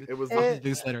amazing. I'll do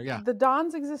this later, yeah. The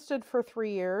Dons existed for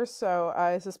 3 years, so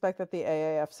I suspect that the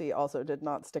AAFC also did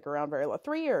not stick around very long.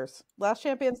 3 years. Last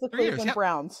champions, the 3 years, Cleveland yep.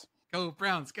 Browns. Go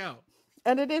Browns, go.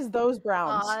 And it is those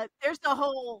Browns. There's a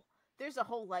whole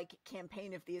like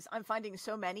campaign of these. I'm finding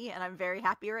so many, and I'm very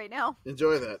happy right now.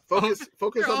 Enjoy that. Focus on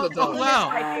the Oh Dons.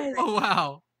 wow! Yes. Oh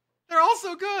wow! They're all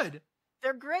so good.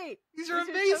 They're great. These are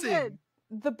so amazing. good.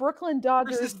 The Brooklyn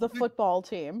Dodgers, Versus the football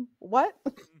team. What?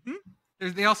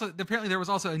 They also apparently there was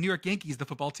also a New York Yankees, the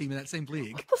football team in that same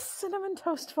league. What the cinnamon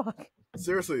toast fuck?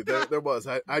 Seriously, there was.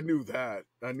 I knew that.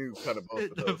 I knew kind of both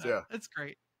of those. Yeah. That's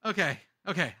great. Okay,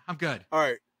 I'm good. All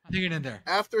right. I'm hanging in there.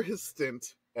 After his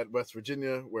stint at West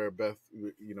Virginia, where Beth,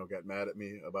 got mad at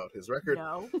me about his record,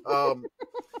 No.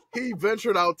 he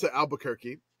ventured out to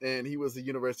Albuquerque, and he was the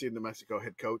University of New Mexico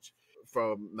head coach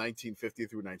from 1950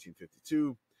 through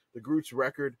 1952. The group's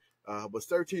record was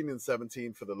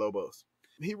 13-17 for the Lobos.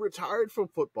 He retired from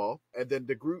football, and then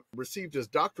the group received his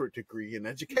doctorate degree in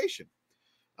education.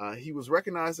 He was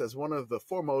recognized as one of the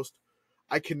foremost.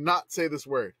 I cannot say this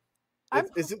word.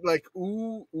 Is it like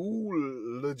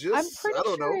oologist? I'm pretty I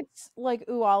don't sure know. it's like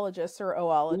oologist or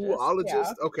oologist.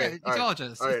 Oologist? Yeah. Okay. It's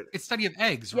ologist. All right. It's study of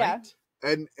eggs, Yeah.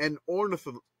 right? And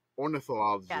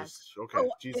ornithologist. Yes. Okay.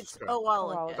 Jesus It's Christ.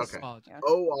 oologist. Okay. Zoologist. Yeah.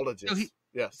 Oologist.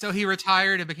 Yes. So he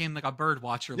retired and became like a bird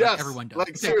watcher, Yes, like everyone does. like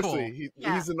Okay, seriously,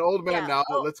 cool. he's an old man Yeah. now.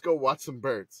 Oh. Let's go watch some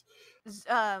birds.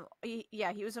 He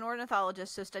was an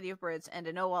ornithologist, so study of birds, and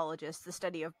an oologist, the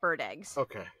study of bird eggs.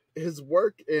 Okay. His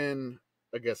work in,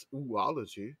 I guess,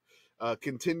 oology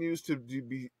continues to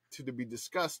be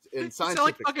discussed in So like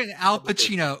scientific. fucking Al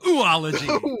Pacino, oology,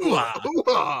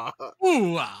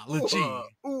 oology.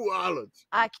 Oology.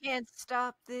 I can't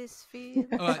stop this feeling.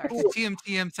 Sorry.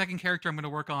 TMTM second character I'm going to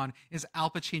work on is Al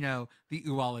Pacino, the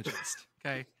oologist.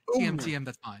 Okay, TMTM,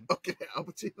 that's fine. Okay, Al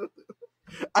Pacino.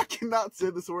 I cannot say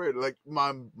this word. Like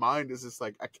my mind is just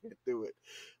like I can't do it.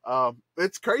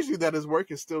 It's crazy that his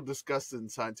work is still discussed in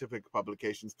scientific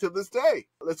publications to this day.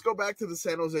 Let's go back to the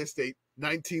San Jose State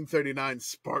 1939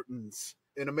 Spartans,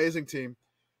 an amazing team.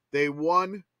 They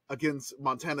won against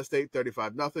Montana State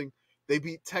 35-0. They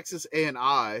beat Texas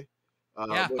A&I.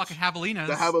 Fucking Javelinas.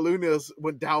 The Javelinas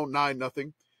went down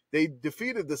 9-0. They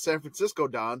defeated the San Francisco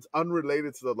Dons,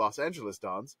 unrelated to the Los Angeles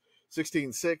Dons,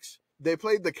 16-6. They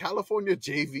played the California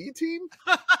JV team,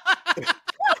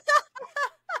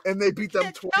 and they beat them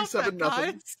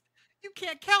 27-0. You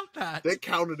can't count that. They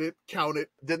counted it.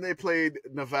 Then they played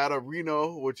Nevada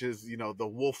Reno, which is,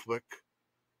 the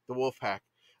Wolfpack,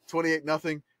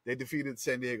 28-0. They defeated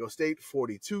San Diego State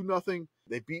 42-0.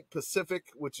 They beat Pacific,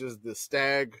 which is the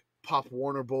Stag Pop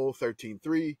Warner Bowl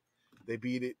 13-3. They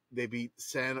beat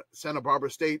Santa Barbara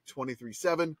State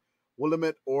 23-7.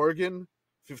 Willamette, Oregon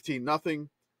 15-0.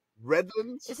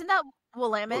 Redlands. Isn't that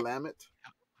Willamette?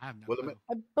 I have no Willamette.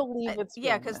 I believe it's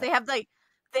because they have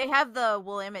the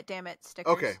Willamette damn it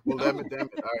stickers. Okay, Willamette, damn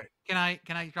it. All right,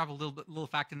 Can I drop a little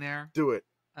fact in there? do it.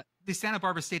 The Santa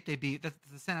Barbara State they beat. That's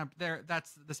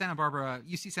the Santa Barbara.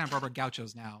 UC Santa Barbara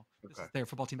Gauchos now. This is their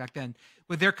football team back then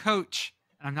with their coach.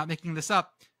 And I'm not making this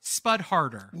up. Spud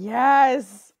Harder.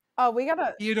 Yes. Oh, we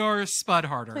gotta. Theodore Spud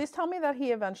Harder. Please tell me that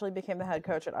he eventually became the head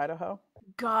coach at Idaho.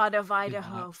 God of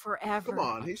Idaho forever. Come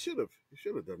on, he should have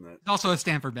done that. He's also a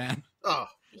Stanford man. Oh,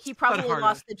 He probably Harder.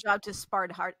 lost the job to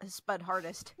Spud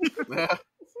Hardest.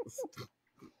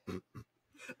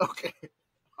 okay.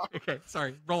 Okay,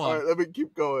 sorry. Roll All on. right, let me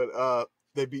keep going.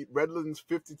 They beat Redlands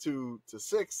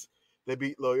 52-6. They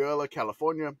beat Loyola,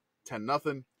 California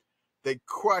 10-0. They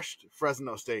crushed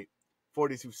Fresno State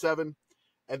 42-7.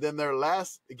 And then their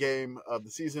last game of the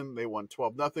season, they won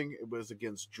 12-0. It was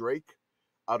against Drake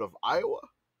out of Iowa.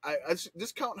 I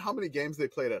just count how many games they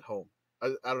played at home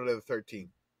out of the 13.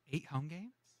 8 home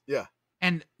games? Yeah.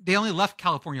 And they only left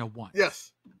California once.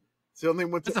 Yes. So they only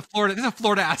went to This is a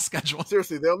Florida ass schedule.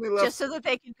 seriously. They only left Just so that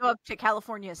they can go up to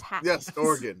California's hat. yes,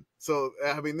 Oregon. So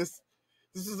I mean this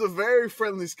is a very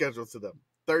friendly schedule to them.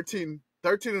 13-0.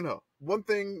 One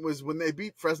thing was when they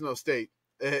beat Fresno State,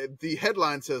 the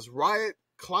headline says Riot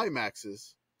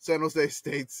climaxes San Jose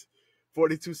State's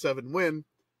 42-7 win.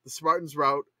 The Spartans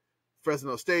rout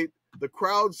Fresno State. The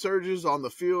crowd surges on the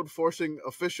field, forcing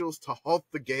officials to halt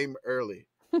the game early.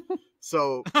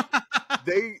 So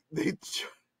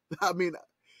I mean,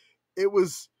 it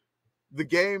was, the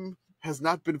game has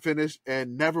not been finished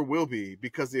and never will be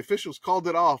because the officials called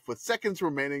it off with seconds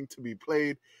remaining to be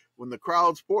played when the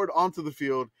crowds poured onto the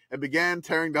field and began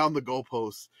tearing down the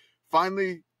goalposts,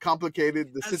 finally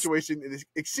complicated the situation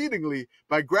exceedingly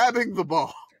by grabbing the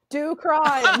ball. Do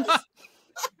crimes.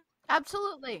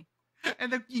 Absolutely.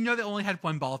 And they only had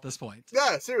one ball at this point.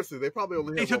 Yeah, seriously, they probably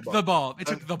only had one ball. The ball. They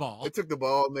took the ball. They took the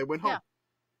ball and they went home.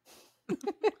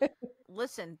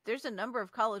 Listen, there's a number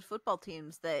of college football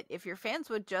teams that if your fans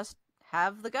would just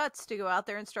have the guts to go out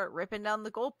there and start ripping down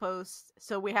the goalposts,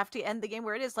 so we have to end the game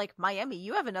where it is, like Miami,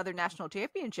 you have another national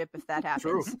championship if that happens.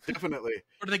 True, definitely.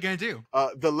 What are they going to do?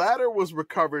 The ladder was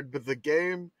recovered, but the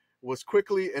game was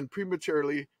quickly and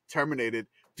prematurely terminated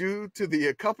due to the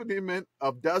accompaniment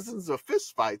of dozens of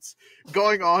fistfights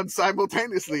going on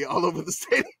simultaneously all over the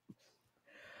stadium.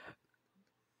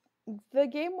 The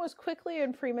game was quickly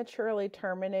and prematurely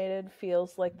terminated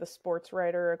feels like the sports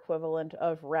writer equivalent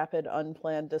of rapid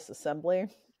unplanned disassembly.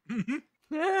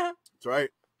 Yeah. That's right.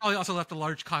 Oh, they also left a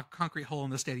large concrete hole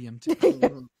in the stadium,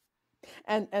 too.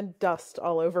 and dust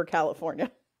all over California.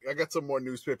 I got some more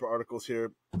newspaper articles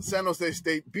here. San Jose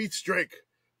State beats Drake.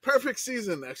 Perfect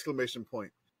season! !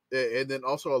 And then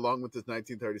also along with this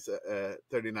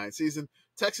 1939 season,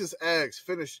 Texas Ags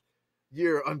finish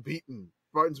year unbeaten.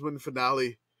 Spartans win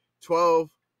finale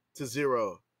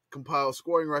 12-0. Compile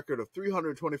scoring record of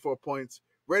 324 points.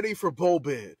 Ready for bowl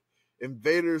bid.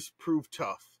 Invaders prove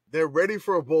tough. They're ready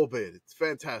for a bowl bid. It's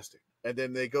fantastic. And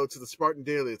then they go to the Spartan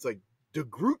Daily. It's like De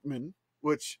Grootman,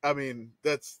 which, I mean,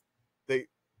 De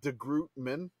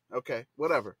Grootman. Okay,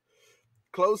 whatever.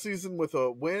 Close season with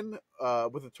a win,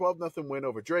 with a 12-0 win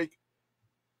over Drake.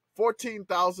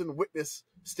 14,000 witness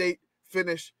state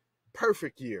finish.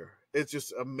 Perfect year. It's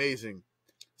just amazing.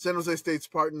 San Jose State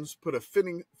Spartans put a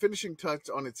finishing touch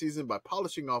on its season by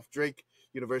polishing off Drake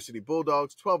University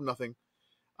Bulldogs 12-0.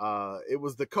 It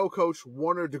was the co-coach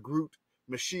Warner DeGroot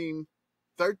machine,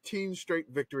 13 straight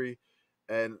victory,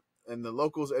 and the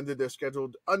locals ended their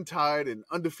schedule untied and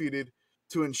undefeated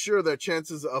to ensure their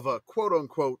chances of a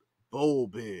quote-unquote bowl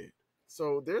bid.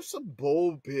 So there's some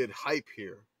bowl bid hype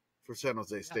here for San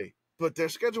Jose State. But their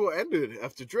schedule ended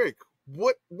after Drake.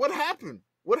 What happened?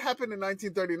 What happened in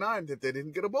 1939 that they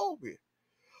didn't get a bowl bid?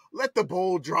 Let the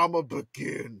bowl drama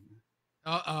begin.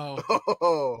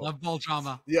 Uh-oh. Love bowl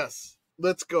drama. Yes.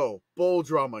 Let's go. Bowl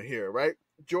drama here, right?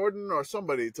 Jordan or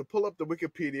somebody to pull up the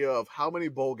Wikipedia of how many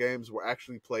bowl games were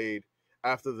actually played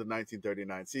after the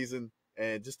 1939 season,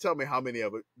 and just tell me how many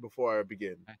of it before I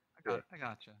begin. I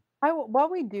gotcha.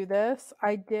 While we do this,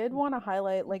 I did want to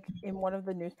highlight, like in one of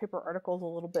the newspaper articles, a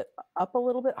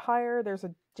little bit higher. There's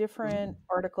a different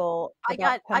article. I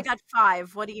got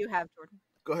 5. What do you have, Jordan?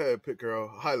 Go ahead,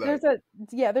 PittGirl. Highlight. There's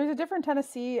a different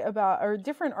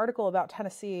different article about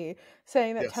Tennessee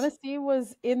saying that Tennessee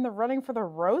was in the running for the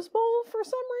Rose Bowl for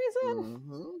some reason.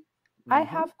 Mm-hmm. I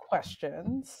have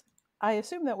questions. I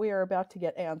assume that we are about to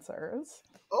get answers.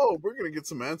 Oh, we're going to get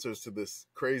some answers to this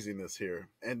craziness here.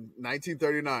 And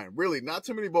 1939, really not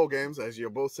too many bowl games. As you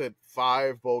both said,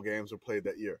 5 bowl games were played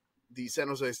that year. The San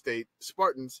Jose State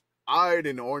Spartans eyed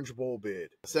an Orange Bowl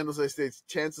bid. San Jose State's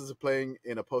chances of playing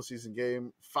in a postseason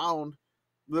game found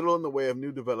little in the way of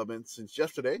new developments since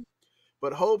yesterday,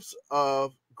 but hopes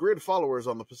of grid followers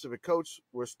on the Pacific Coast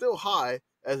were still high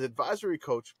as advisory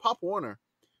coach Pop Warner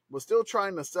was still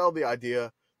trying to sell the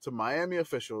idea to Miami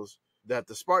officials that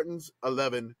the Spartans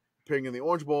 11 appearing in the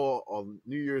Orange Bowl on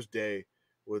New Year's Day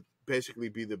would basically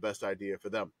be the best idea for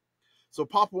them. So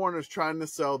Pop Warner's trying to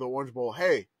sell the Orange Bowl,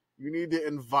 hey, you need to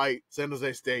invite San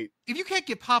Jose State. If you can't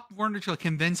get Pop Warner to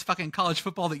convince fucking college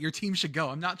football that your team should go,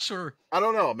 I'm not sure. I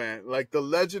don't know, man. Like, the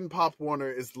legend Pop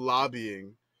Warner is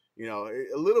lobbying,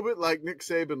 a little bit like Nick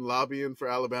Saban lobbying for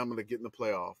Alabama to get in the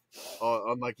playoff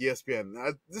on like ESPN.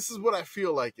 This is what I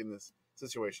feel like in this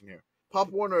situation here. Pop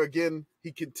Warner, again,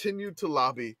 he continued to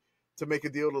lobby to make a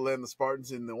deal to land the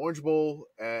Spartans in the Orange Bowl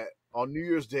on New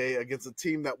Year's Day against a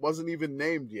team that wasn't even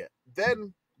named yet.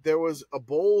 Then there was a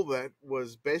bowl that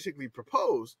was basically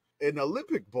proposed, an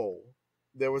Olympic Bowl.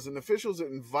 There was an officials that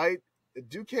invite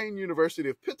Duquesne University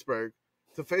of Pittsburgh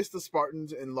to face the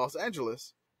Spartans in Los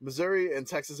Angeles. Missouri and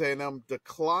Texas A&M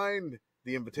declined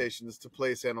the invitations to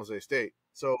play San Jose State.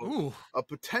 So a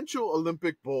potential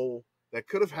Olympic Bowl that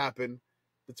could have happened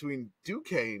between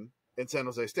Duquesne and San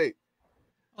Jose State.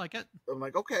 I like it. I'm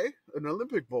like, okay, an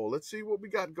Olympic Bowl. Let's see what we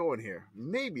got going here.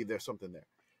 Maybe there's something there.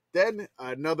 Then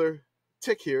another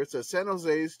tick here. It says San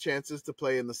Jose's chances to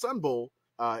play in the Sun Bowl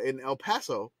in El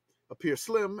Paso appear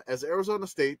slim as Arizona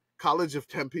State, College of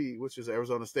Tempe, which is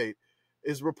Arizona State,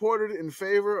 is reported in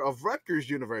favor of Rutgers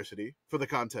University for the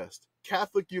contest.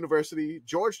 Catholic University,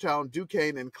 Georgetown,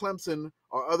 Duquesne, and Clemson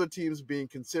are other teams being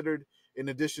considered in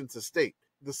addition to State.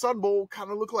 The Sun Bowl kind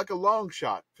of looked like a long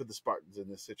shot for the Spartans in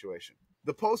this situation.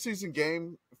 The postseason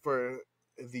game for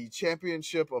the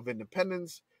Championship of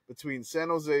Independence between San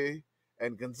Jose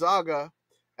and Gonzaga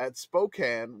at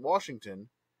Spokane, Washington,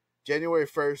 January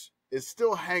 1st, is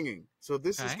still hanging. So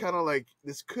this is kind of like,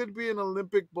 this could be an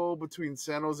Olympic Bowl between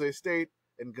San Jose State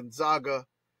and Gonzaga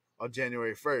on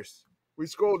January 1st. We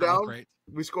scroll down.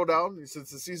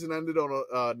 Since the season ended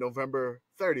on November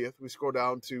 30th. We scroll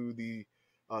down to the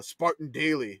Spartan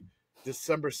Daily,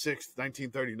 December 6th,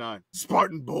 1939.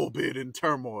 Spartan Bowl bid in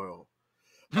turmoil.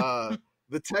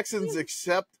 The Texans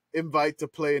accept invite to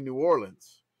play in New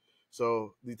Orleans.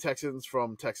 So the Texans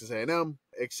from Texas A&M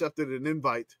accepted an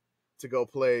invite to go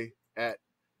play at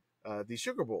the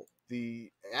Sugar Bowl. The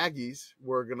Aggies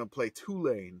were going to play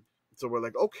Tulane. So we're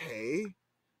like, okay.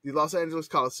 The Los Angeles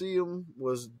Coliseum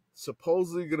was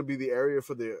supposedly going to be the area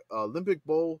for the Olympic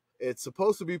Bowl. It's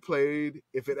supposed to be played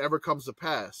if it ever comes to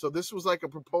pass. So this was like a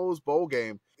proposed bowl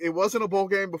game. It wasn't a bowl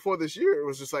game before this year. It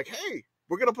was just like, hey,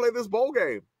 we're going to play this bowl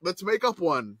game. Let's make up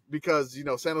one because,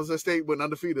 San Jose State went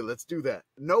undefeated. Let's do that.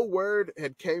 No word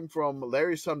had came from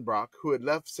Larry Sunbrock, who had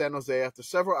left San Jose after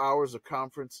several hours of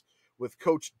conference with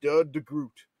Coach Doug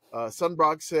DeGroot.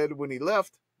 Sunbrock said when he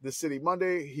left the city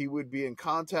Monday, he would be in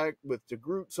contact with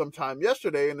DeGroot sometime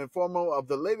yesterday and inform him of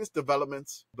the latest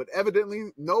developments. But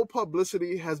evidently, no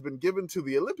publicity has been given to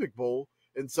the Olympic Bowl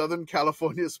in Southern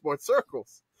California sports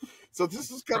circles. So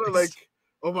this is kind of like,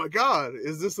 oh my God,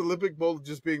 is this Olympic Bowl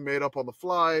just being made up on the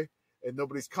fly and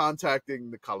nobody's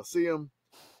contacting the Coliseum?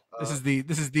 This is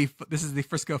the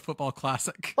Frisco Football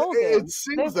Classic. It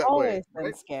seems that way. They've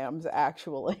always been scams,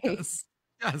 actually.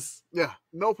 Yes. Yeah,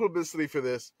 no publicity for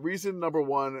this. Reason number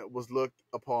one was looked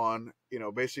upon,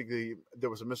 basically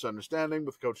there was a misunderstanding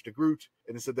with Coach DeGroot,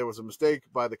 and it said there was a mistake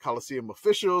by the Coliseum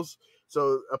officials.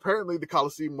 So apparently the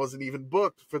Coliseum wasn't even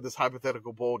booked for this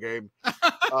hypothetical bowl game.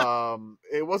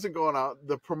 It wasn't going out.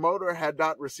 The promoter had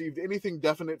not received anything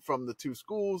definite from the two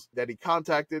schools that he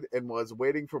contacted and was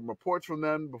waiting for reports from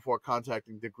them before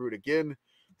contacting DeGroot again.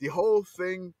 The whole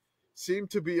thing seemed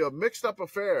to be a mixed up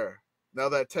affair. Now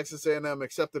that Texas A&M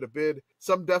accepted a bid,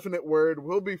 some definite word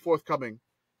will be forthcoming.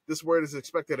 This word is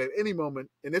expected at any moment,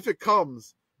 and if it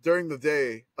comes during the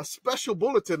day, a special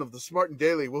bulletin of the Spartan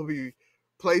Daily will be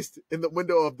placed in the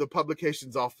window of the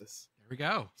publication's office. There we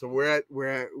go. So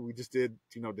we just did,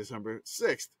 December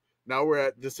 6th. Now we're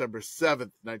at December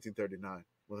 7th, 1939.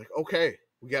 We're like, okay,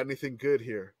 we got anything good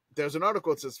here? There's an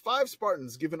article that says 5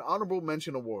 Spartans given honorable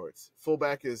mention awards.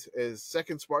 Fullback is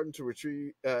second Spartan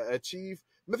to achieve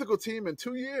mythical team in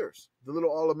 2 years. The little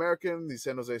All-American, the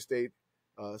San Jose State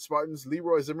Spartans,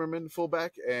 Leroy Zimmerman,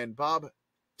 fullback, and Bob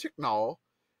Ticknall,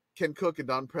 Ken Cook and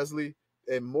Don Presley,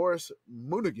 and Morris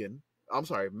Moonigan,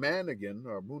 or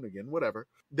Moonigan, whatever,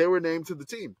 they were named to the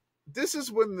team. This is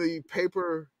when the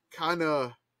paper kind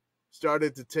of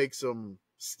started to take some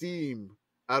steam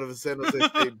out of the San Jose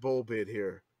State bowl bid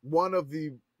here. One of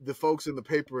the folks in the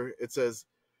paper, it says,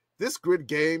 "This grid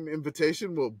game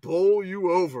invitation will bowl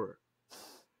you over."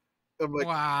 I'm like,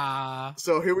 wow.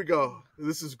 So here we go.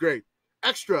 This is great.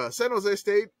 Extra, San Jose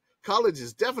State College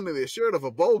is definitely assured of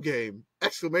a bowl game! !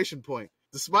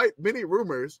 Despite many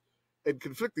rumors and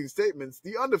conflicting statements,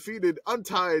 the undefeated,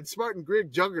 untied Spartan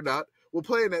Grid juggernaut will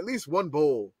play in at least one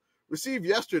bowl. Received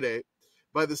yesterday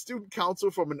by the student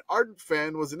council from an ardent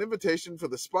fan was an invitation for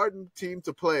the Spartan team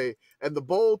to play and the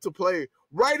bowl to play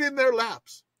right in their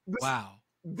laps.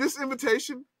 This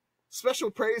invitation, special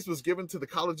praise was given to the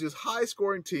college's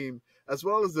high-scoring team as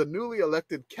well as the newly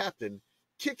elected captain,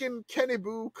 Kickin' Kenny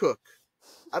Boo Cook.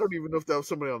 I don't even know if that was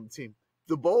somebody on the team.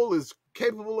 The bowl is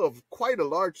capable of quite a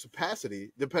large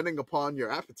capacity, depending upon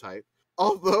your appetite.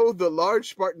 Although the large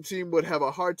Spartan team would have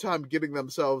a hard time getting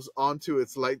themselves onto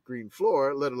its light green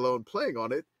floor, let alone playing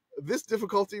on it, this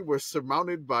difficulty was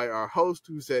surmounted by our host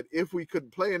who said if we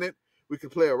couldn't play in it, we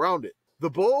could play around it. The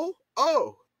bowl?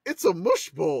 Oh, it's a mush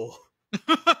bowl.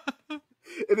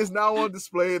 It is now on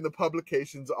display in the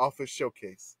publication's office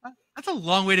showcase. That's a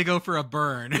long way to go for a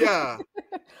burn. Yeah.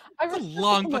 That's a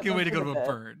long fucking way to go to a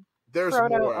burn. There's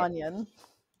more. Onion.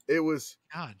 It was,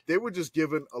 God. They were just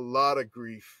given a lot of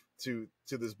grief to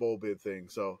this bowl bid thing.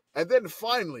 So, and then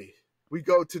finally, we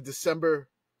go to December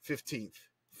 15th.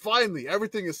 Finally,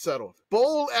 everything is settled.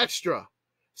 Bowl extra.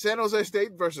 San Jose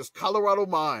State versus Colorado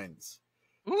Mines.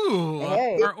 Ooh,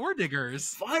 hey. Our ore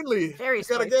diggers. Finally, Very we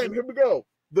got a game. Here we go.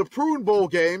 The Prune Bowl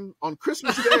game on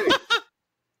Christmas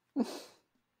Day.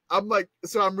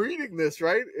 I'm reading this,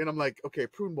 right? And I'm like, okay,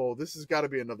 Prune Bowl, this has got to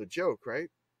be another joke, right?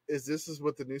 This is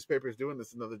what the newspaper is doing? This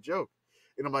is another joke.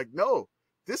 And I'm like, no,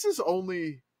 this is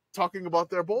only talking about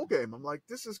their bowl game. I'm like,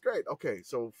 this is great. Okay,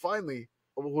 so finally,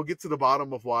 we'll get to the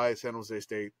bottom of why San Jose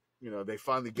State they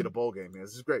finally get a bowl game.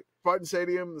 This is great. Spartan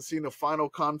Stadium, the scene of final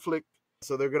conflict.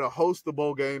 So they're going to host the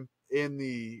bowl game in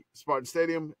the Spartan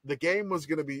Stadium. The game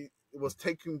was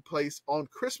taking place on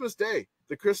Christmas Day.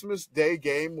 The Christmas Day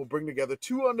game will bring together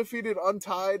two undefeated,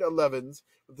 untied 11s,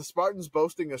 with the Spartans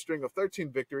boasting a string of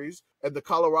 13 victories, and the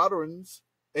Coloradans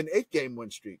an 8-game win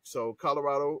streak. So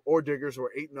Colorado or Diggers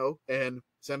were 8-0, and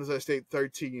San Jose State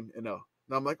 13-0. Now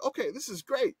I'm like, okay, this is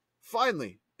great.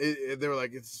 Finally, they were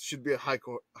like, it should be a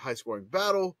high-scoring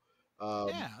battle.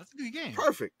 Yeah, that's a good game.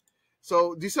 Perfect.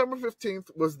 So December 15th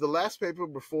was the last paper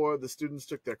before the students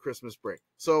took their Christmas break.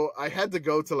 So I had to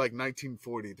go to like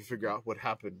 1940 to figure out what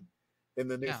happened in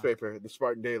the newspaper, the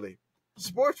Spartan Daily.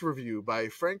 Sports Review by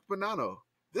Frank Bonanno.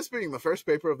 This being the first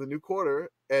paper of the new quarter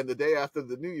and the day after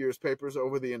the New Year's, papers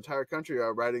over the entire country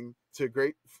are writing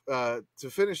to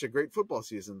finish a great football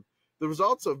season. The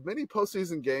results of many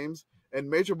postseason games and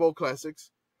major bowl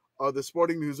classics are the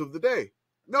sporting news of the day.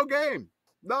 No game.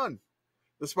 None.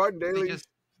 The Spartan Daily... What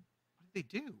did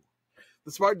they do?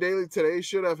 The Spartan Daily today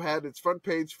should have had its front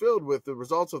page filled with the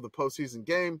results of the postseason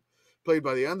game played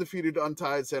by the undefeated,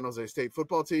 untied San Jose State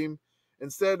football team.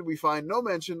 Instead, we find no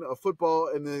mention of football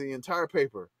in the entire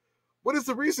paper. What is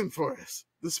the reason for this?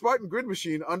 The Spartan Grid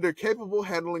Machine, under capable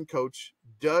handling coach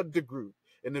Dud DeGroot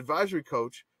and advisory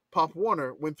coach Pop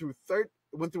Warner, went through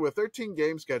a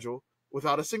 13-game schedule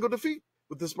without a single defeat.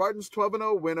 With the Spartans'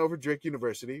 12-0 win over Drake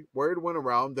University, word went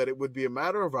around that it would be a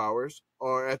matter of hours,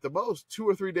 or at the most 2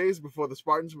 or 3 days, before the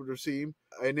Spartans would receive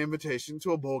an invitation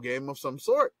to a bowl game of some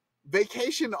sort.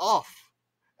 Vacation off.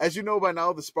 As you know by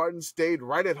now, the Spartans stayed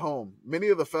right at home. Many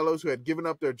of the fellows who had given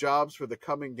up their jobs for the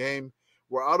coming game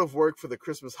were out of work for the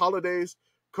Christmas holidays.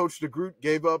 Coach DeGroot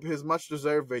gave up his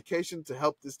much-deserved vacation to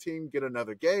help this team get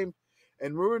another game,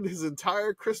 and ruined his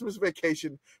entire Christmas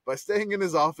vacation by staying in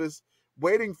his office,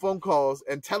 waiting phone calls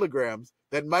and telegrams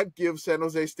that might give San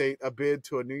Jose State a bid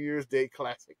to a New Year's Day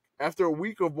Classic. After a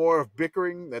week or more of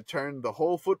bickering that turned the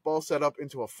whole football setup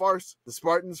into a farce, the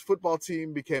Spartans football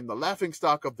team became the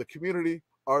laughingstock of the community.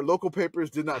 Our local papers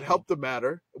did not help the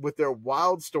matter with their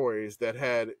wild stories that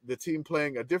had the team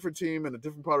playing a different team in a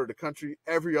different part of the country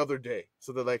every other day.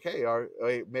 So they're like,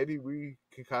 hey, maybe we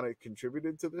can kind of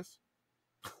contributed to this.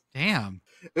 Damn.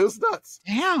 It was nuts.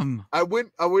 Damn. I'm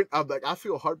like, I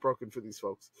feel heartbroken for these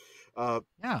folks.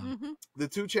 The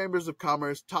two chambers of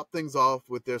commerce topped things off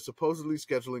with their supposedly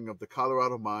scheduling of the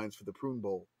Colorado Mines for the Prune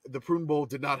Bowl. The Prune Bowl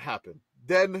did not happen.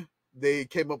 Then they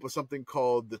came up with something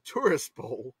called the Tourist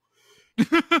Bowl.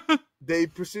 They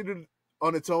proceeded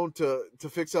on its own to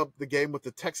fix up the game with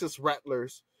the Texas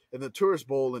Rattlers and the Tourist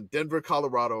Bowl in Denver,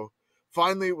 Colorado.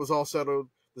 Finally, it was all settled.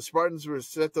 The Spartans were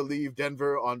set to leave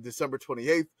Denver on December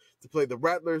 28th to play the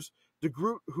Rattlers.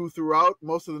 DeGroot, who throughout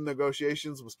most of the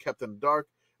negotiations was kept in the dark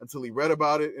until he read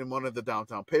about it in one of the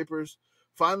downtown papers,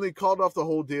 finally called off the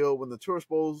whole deal when the Tourist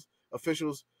Bowl's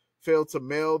officials failed to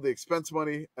mail the expense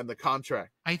money and the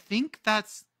contract. I think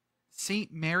that's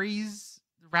St. Mary's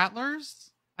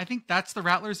Rattlers. I think that's the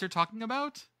Rattlers they're talking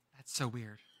about. That's so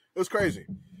weird. It was crazy.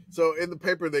 So in the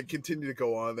paper, they continue to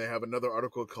go on. They have another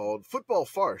article called Football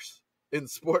Farce in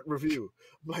Sport Review.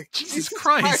 I'm like, Jesus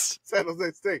Christ. San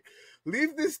Jose State,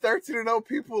 leave these 13-0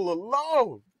 people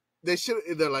alone. They should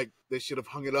have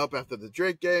hung it up after the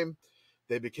Drake game.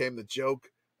 They became the joke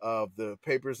of the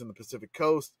papers in the Pacific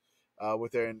Coast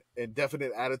with their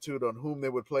indefinite attitude on whom they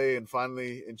would play. And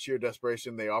finally, in sheer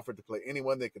desperation, they offered to play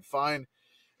anyone they could find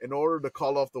in order to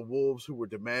call off the Wolves, who were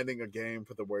demanding a game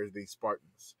for the worthy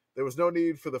Spartans. There was no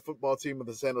need for the football team of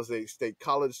the San Jose State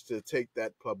College to take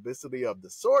that publicity of the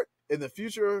sort. In the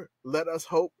future, let us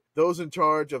hope those in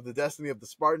charge of the destiny of the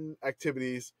Spartan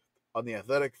activities on the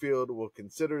athletic field will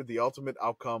consider the ultimate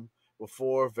outcome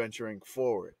before venturing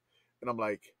forward. And I'm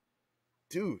like,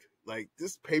 dude, like,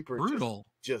 this paper brutal.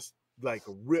 Just like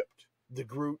ripped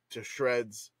DeGroot to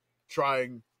shreds,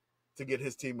 trying to get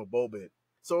his team a bowl bid.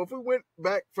 So if we went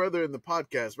back further in the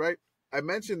podcast, right, I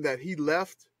mentioned that he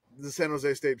left the San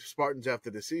Jose State Spartans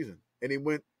after the season, and he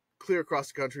went clear across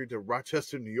the country to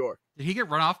Rochester, New York. Did he get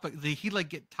run off? But did he like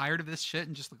get tired of this shit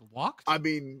and just like walked? I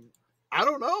mean, I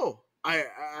don't know. I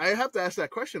have to ask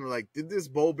that question. Like, did this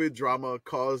bowl bid drama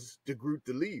cause DeGroot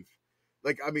to leave?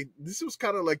 Like, I mean, this was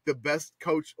kind of like the best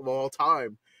coach of all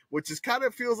time, which is kind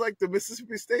of feels like the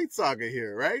Mississippi State saga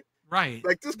here, right? Right.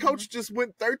 Like, this coach just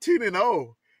went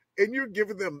 13-0, and you're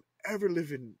giving them ever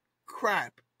living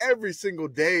crap every single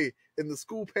day in the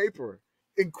school paper.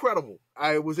 Incredible.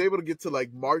 I was able to get to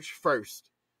like March 1st,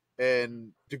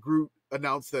 and DeGroot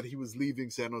announced that he was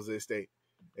leaving San Jose State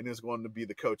and he was going to be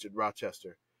the coach at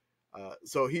Rochester.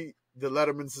 So the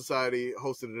Letterman Society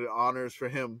hosted honors for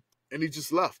him, and he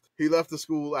just left. He left the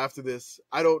school after this.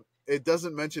 I don't it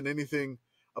doesn't mention anything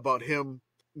about him,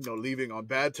 leaving on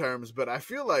bad terms. But I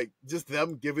feel like just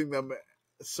them giving them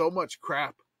so much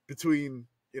crap between,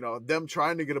 them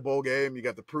trying to get a bowl game. You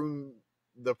got the prune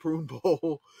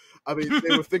bowl. I mean,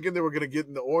 they were thinking they were going to get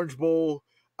in the Orange Bowl.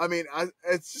 I mean,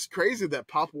 it's just crazy that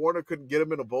Pop Warner couldn't get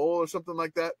him in a bowl or something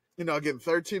like that. Again,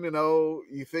 13-0,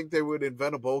 you think they would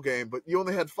invent a bowl game, but you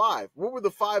only had 5. What were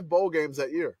the 5 bowl games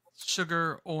that year?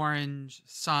 Sugar, Orange,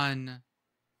 Sun,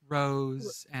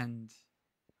 Rose, and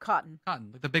Cotton.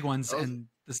 Like the big ones, and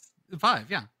the 5,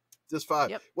 yeah. Just 5.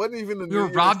 Yep. Wasn't even the We were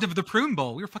robbed of the Prune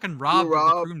Bowl. We were fucking robbed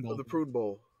of the Prune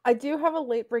Bowl. I do have a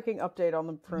late breaking update on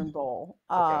the Prune Bowl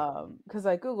because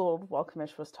I googled while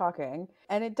Commish was talking,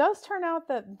 and it does turn out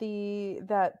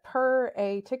that per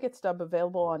a ticket stub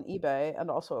available on eBay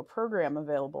and also a program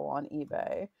available on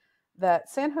eBay, that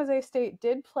San Jose State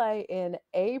did play in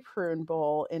a Prune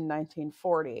Bowl in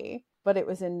 1940, but it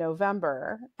was in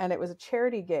November, and it was a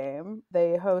charity game.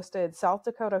 They hosted South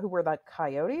Dakota, who were the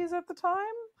Coyotes at the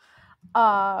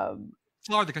time.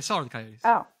 Florida the Coyotes.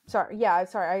 Oh, sorry. Yeah,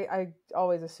 sorry. I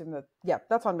always assume that. Yeah,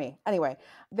 that's on me. Anyway,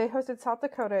 they hosted South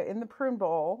Dakota in the Prune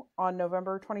Bowl on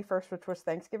November 21st, which was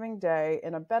Thanksgiving Day,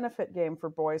 in a benefit game for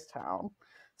Boys Town.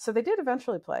 So they did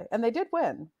eventually play, and they did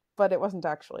win, but it wasn't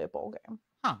actually a bowl game.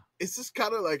 Huh. It's just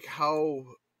kind of like how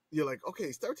you're like, okay,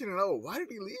 he's 13-0. Why did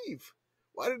he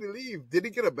leave? Did he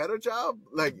get a better job?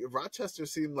 Like, Rochester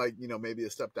seemed like, maybe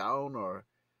a step down, or,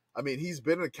 I mean, he's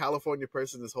been a California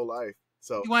person his whole life.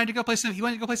 So he wanted to go play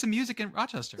some music in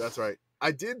Rochester. That's right.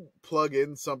 I did plug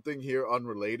in something here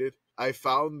unrelated. I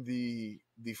found the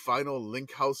final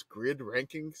Link House grid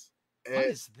rankings. What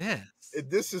is this?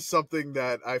 This is something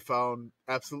that I found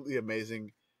absolutely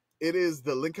amazing. It is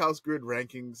the Link House grid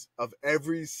rankings of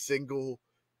every single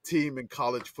team in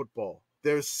college football.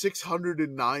 There's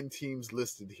 609 teams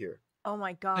listed here. Oh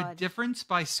my God. A difference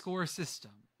by score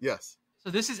system. Yes. So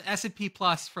this is S&P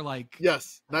Plus for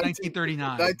yes,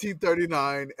 1939.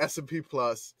 1939 S&P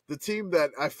Plus. The team that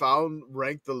I found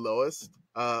ranked the lowest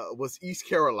was East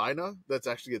Carolina. That's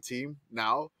actually a team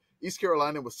now. East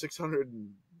Carolina was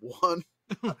 601.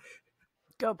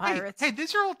 Go Pirates. Hey,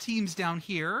 these are all teams down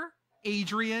here.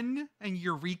 Adrian and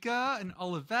Eureka and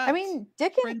Olivet. I mean,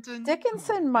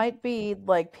 Dickinson might be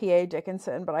like P.A.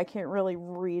 Dickinson, but I can't really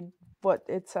read what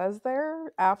it says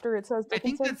there after it says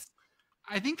Dickinson.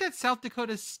 I think that's South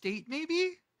Dakota State,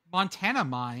 maybe? Montana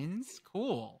Mines.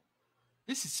 Cool.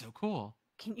 This is so cool.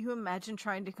 Can you imagine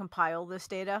trying to compile this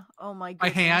data? Oh my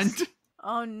goodness. By hand?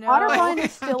 Oh no. Otterbein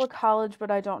is still a college, but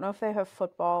I don't know if they have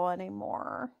football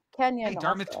anymore. Kenyon. Hey,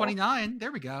 Dartmouth also. 29.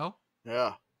 There we go.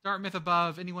 Yeah. Dartmouth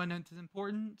above anyone that's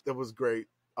important. That was great.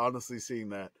 Honestly, seeing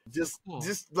that. Just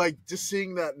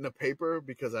seeing that in the paper,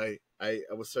 because I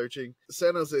was searching.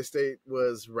 San Jose State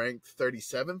was ranked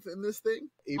 37th in this thing,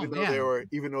 even though they were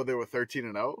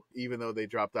 13-0, even though they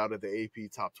dropped out of the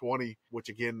AP top 20, which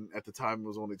again at the time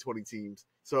was only 20 teams.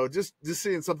 So just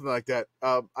seeing something like that.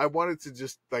 I wanted to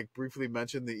just briefly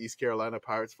mention the East Carolina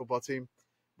Pirates football team.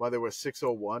 While they were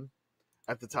 601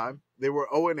 at the time, they were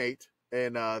 0-8,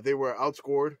 and they were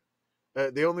outscored.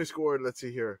 They only scored, let's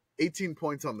see here, 18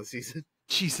 points on the season.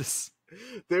 Jesus.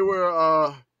 They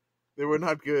were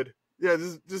not good. Yeah,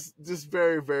 just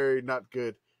very, very not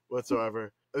good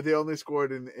whatsoever. They only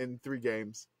scored in 3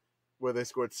 games, where they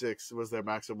scored 6 was their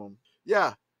maximum.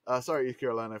 Yeah. Sorry, East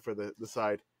Carolina, for the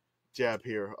side jab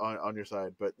here on your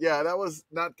side. But yeah, that was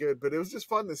not good, but it was just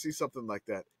fun to see something like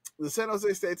that. The San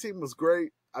Jose State team was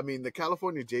great. I mean, the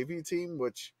California JV team,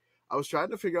 which I was trying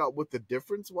to figure out what the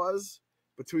difference was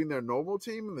between their normal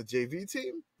team and the JV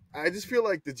team. I just feel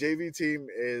like the JV team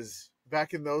is,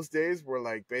 back in those days,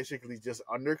 were basically just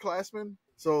underclassmen.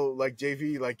 So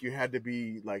JV, you had to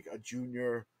be a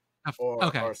junior or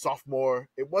a sophomore.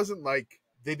 It wasn't like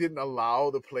they didn't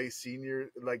allow to play senior.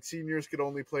 Seniors could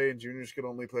only play and juniors could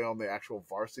only play on the actual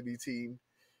varsity team.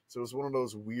 So it was one of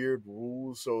those weird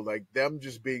rules. So them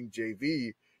just being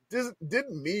JV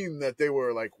didn't mean that they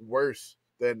were worse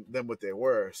than what they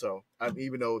were. So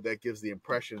even though that gives the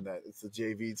impression that it's the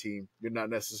JV team, you're not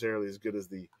necessarily as good as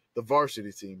the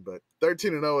varsity team. But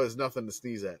 13-0 is nothing to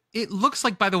sneeze at. It looks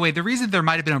like, by the way, the reason there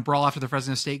might have been a brawl after the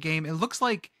Fresno State game, it looks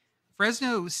like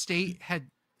Fresno State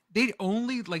they'd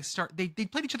only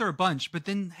they'd played each other a bunch, but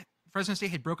then Fresno State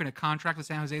had broken a contract with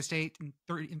San Jose State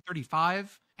in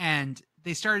 35, and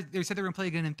they said they were going to play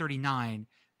again in 39,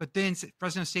 but then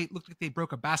Fresno State looked like they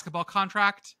broke a basketball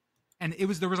contract. And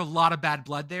there was a lot of bad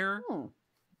blood there.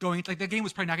 Going the game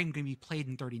was probably not going to be played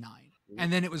in 39,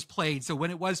 and then it was played. So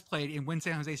when it was played, and when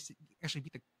San Jose actually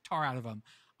beat the tar out of them,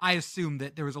 I assumed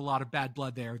that there was a lot of bad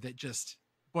blood there that just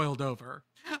boiled over.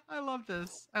 I love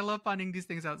this. I love finding these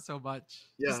things out so much.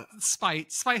 Yeah. Just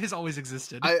spite. Spite has always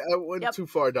existed. I went too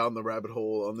far down the rabbit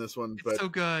hole on this one, but it's so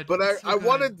good. But It's so I good.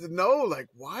 wanted to know, like,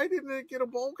 why didn't it get a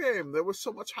bowl game? There was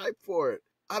so much hype for it.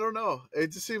 I don't know.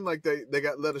 It just seemed like they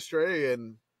got led astray,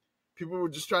 and people were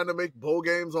just trying to make bowl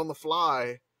games on the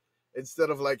fly instead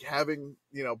of like having,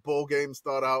 bowl games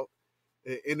thought out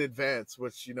in advance,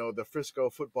 which, the Frisco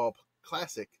Football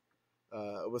Classic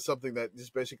was something that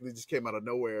just basically just came out of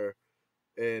nowhere.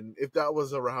 And if that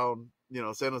was around,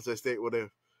 San Jose State would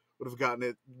have gotten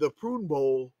it. The Prune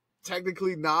Bowl,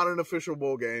 technically not an official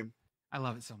bowl game. I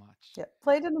love it so much. Yeah,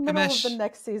 played in the middle Commish. of the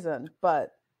next season,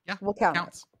 but Yeah, we'll count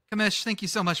counts. Commish, thank you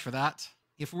so much for that.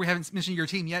 If we haven't mentioned your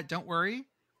team yet, don't worry.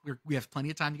 We have plenty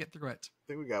of time to get through it.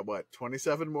 I think we got,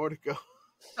 27 more to go?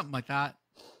 Something like that.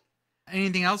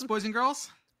 Anything else, boys and girls?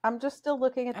 I'm just still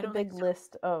looking at the big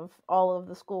list of all of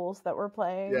the schools that were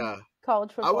playing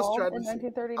college football in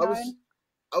 1939.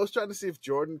 I was trying to see if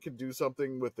Jordan could do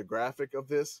something with the graphic of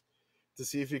this to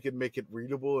see if he could make it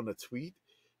readable in a tweet,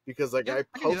 because I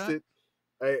post it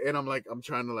and I'm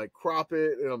trying to like crop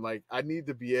it, and I'm like, I need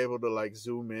to be able to like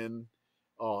zoom in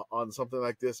on something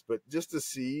like this, but just to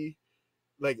see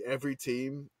like every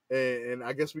team. And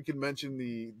I guess we can mention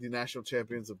the national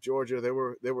champions of Georgia. They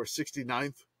were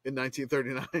 69th in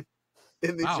 1939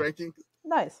 in these rankings.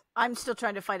 Nice. I'm still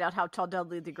trying to find out how tall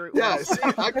Dudley DeGroot was. Yeah,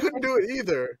 see, I couldn't do it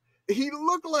either. He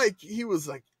looked like he was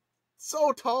like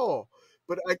so tall,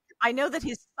 but I know that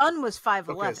his son was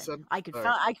 5'11". Okay,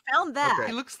 I found that. Okay.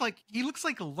 He looks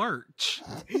like a lurch.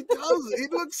 He does. He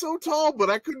looks so tall, but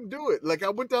I couldn't do it. Like I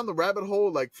went down the rabbit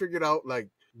hole, like figured out like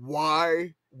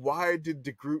why did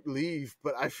DeGroot leave?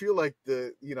 But I feel like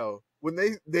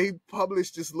when they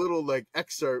published this little like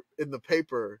excerpt in the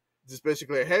paper, just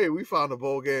basically, hey, we found a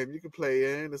bowl game you can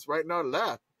play in. It's right in our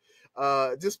lap.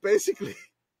 Just basically.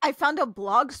 I found a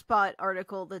Blogspot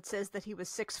article that says that he was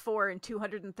 6'4" and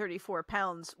 234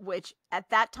 pounds, which at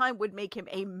that time would make him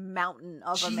a mountain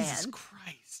of a man. Jesus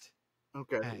Christ.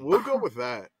 Okay, we'll go with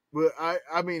that. But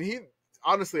I mean, he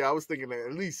honestly, I was thinking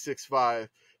at least 6'5",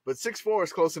 but 6'4"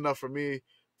 is close enough for me.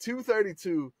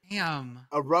 232. Damn.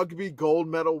 A rugby gold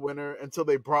medal winner until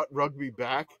they brought rugby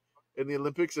back in the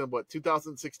Olympics in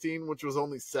 2016, which was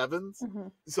only sevens. Mm-hmm.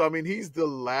 So I mean, he's the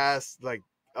last like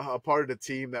a part of the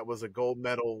team that was a gold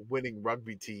medal winning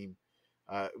rugby team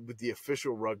with the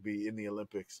official rugby in the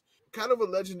Olympics. Kind of a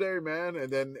legendary man, and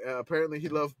then apparently he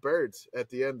loved birds at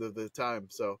the end of the time.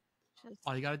 So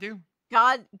all you got to do.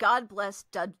 God bless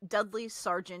Dudley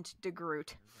Sargent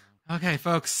DeGroot. Okay,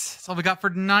 folks, that's all we got for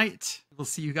tonight. We'll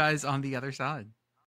see you guys on the other side.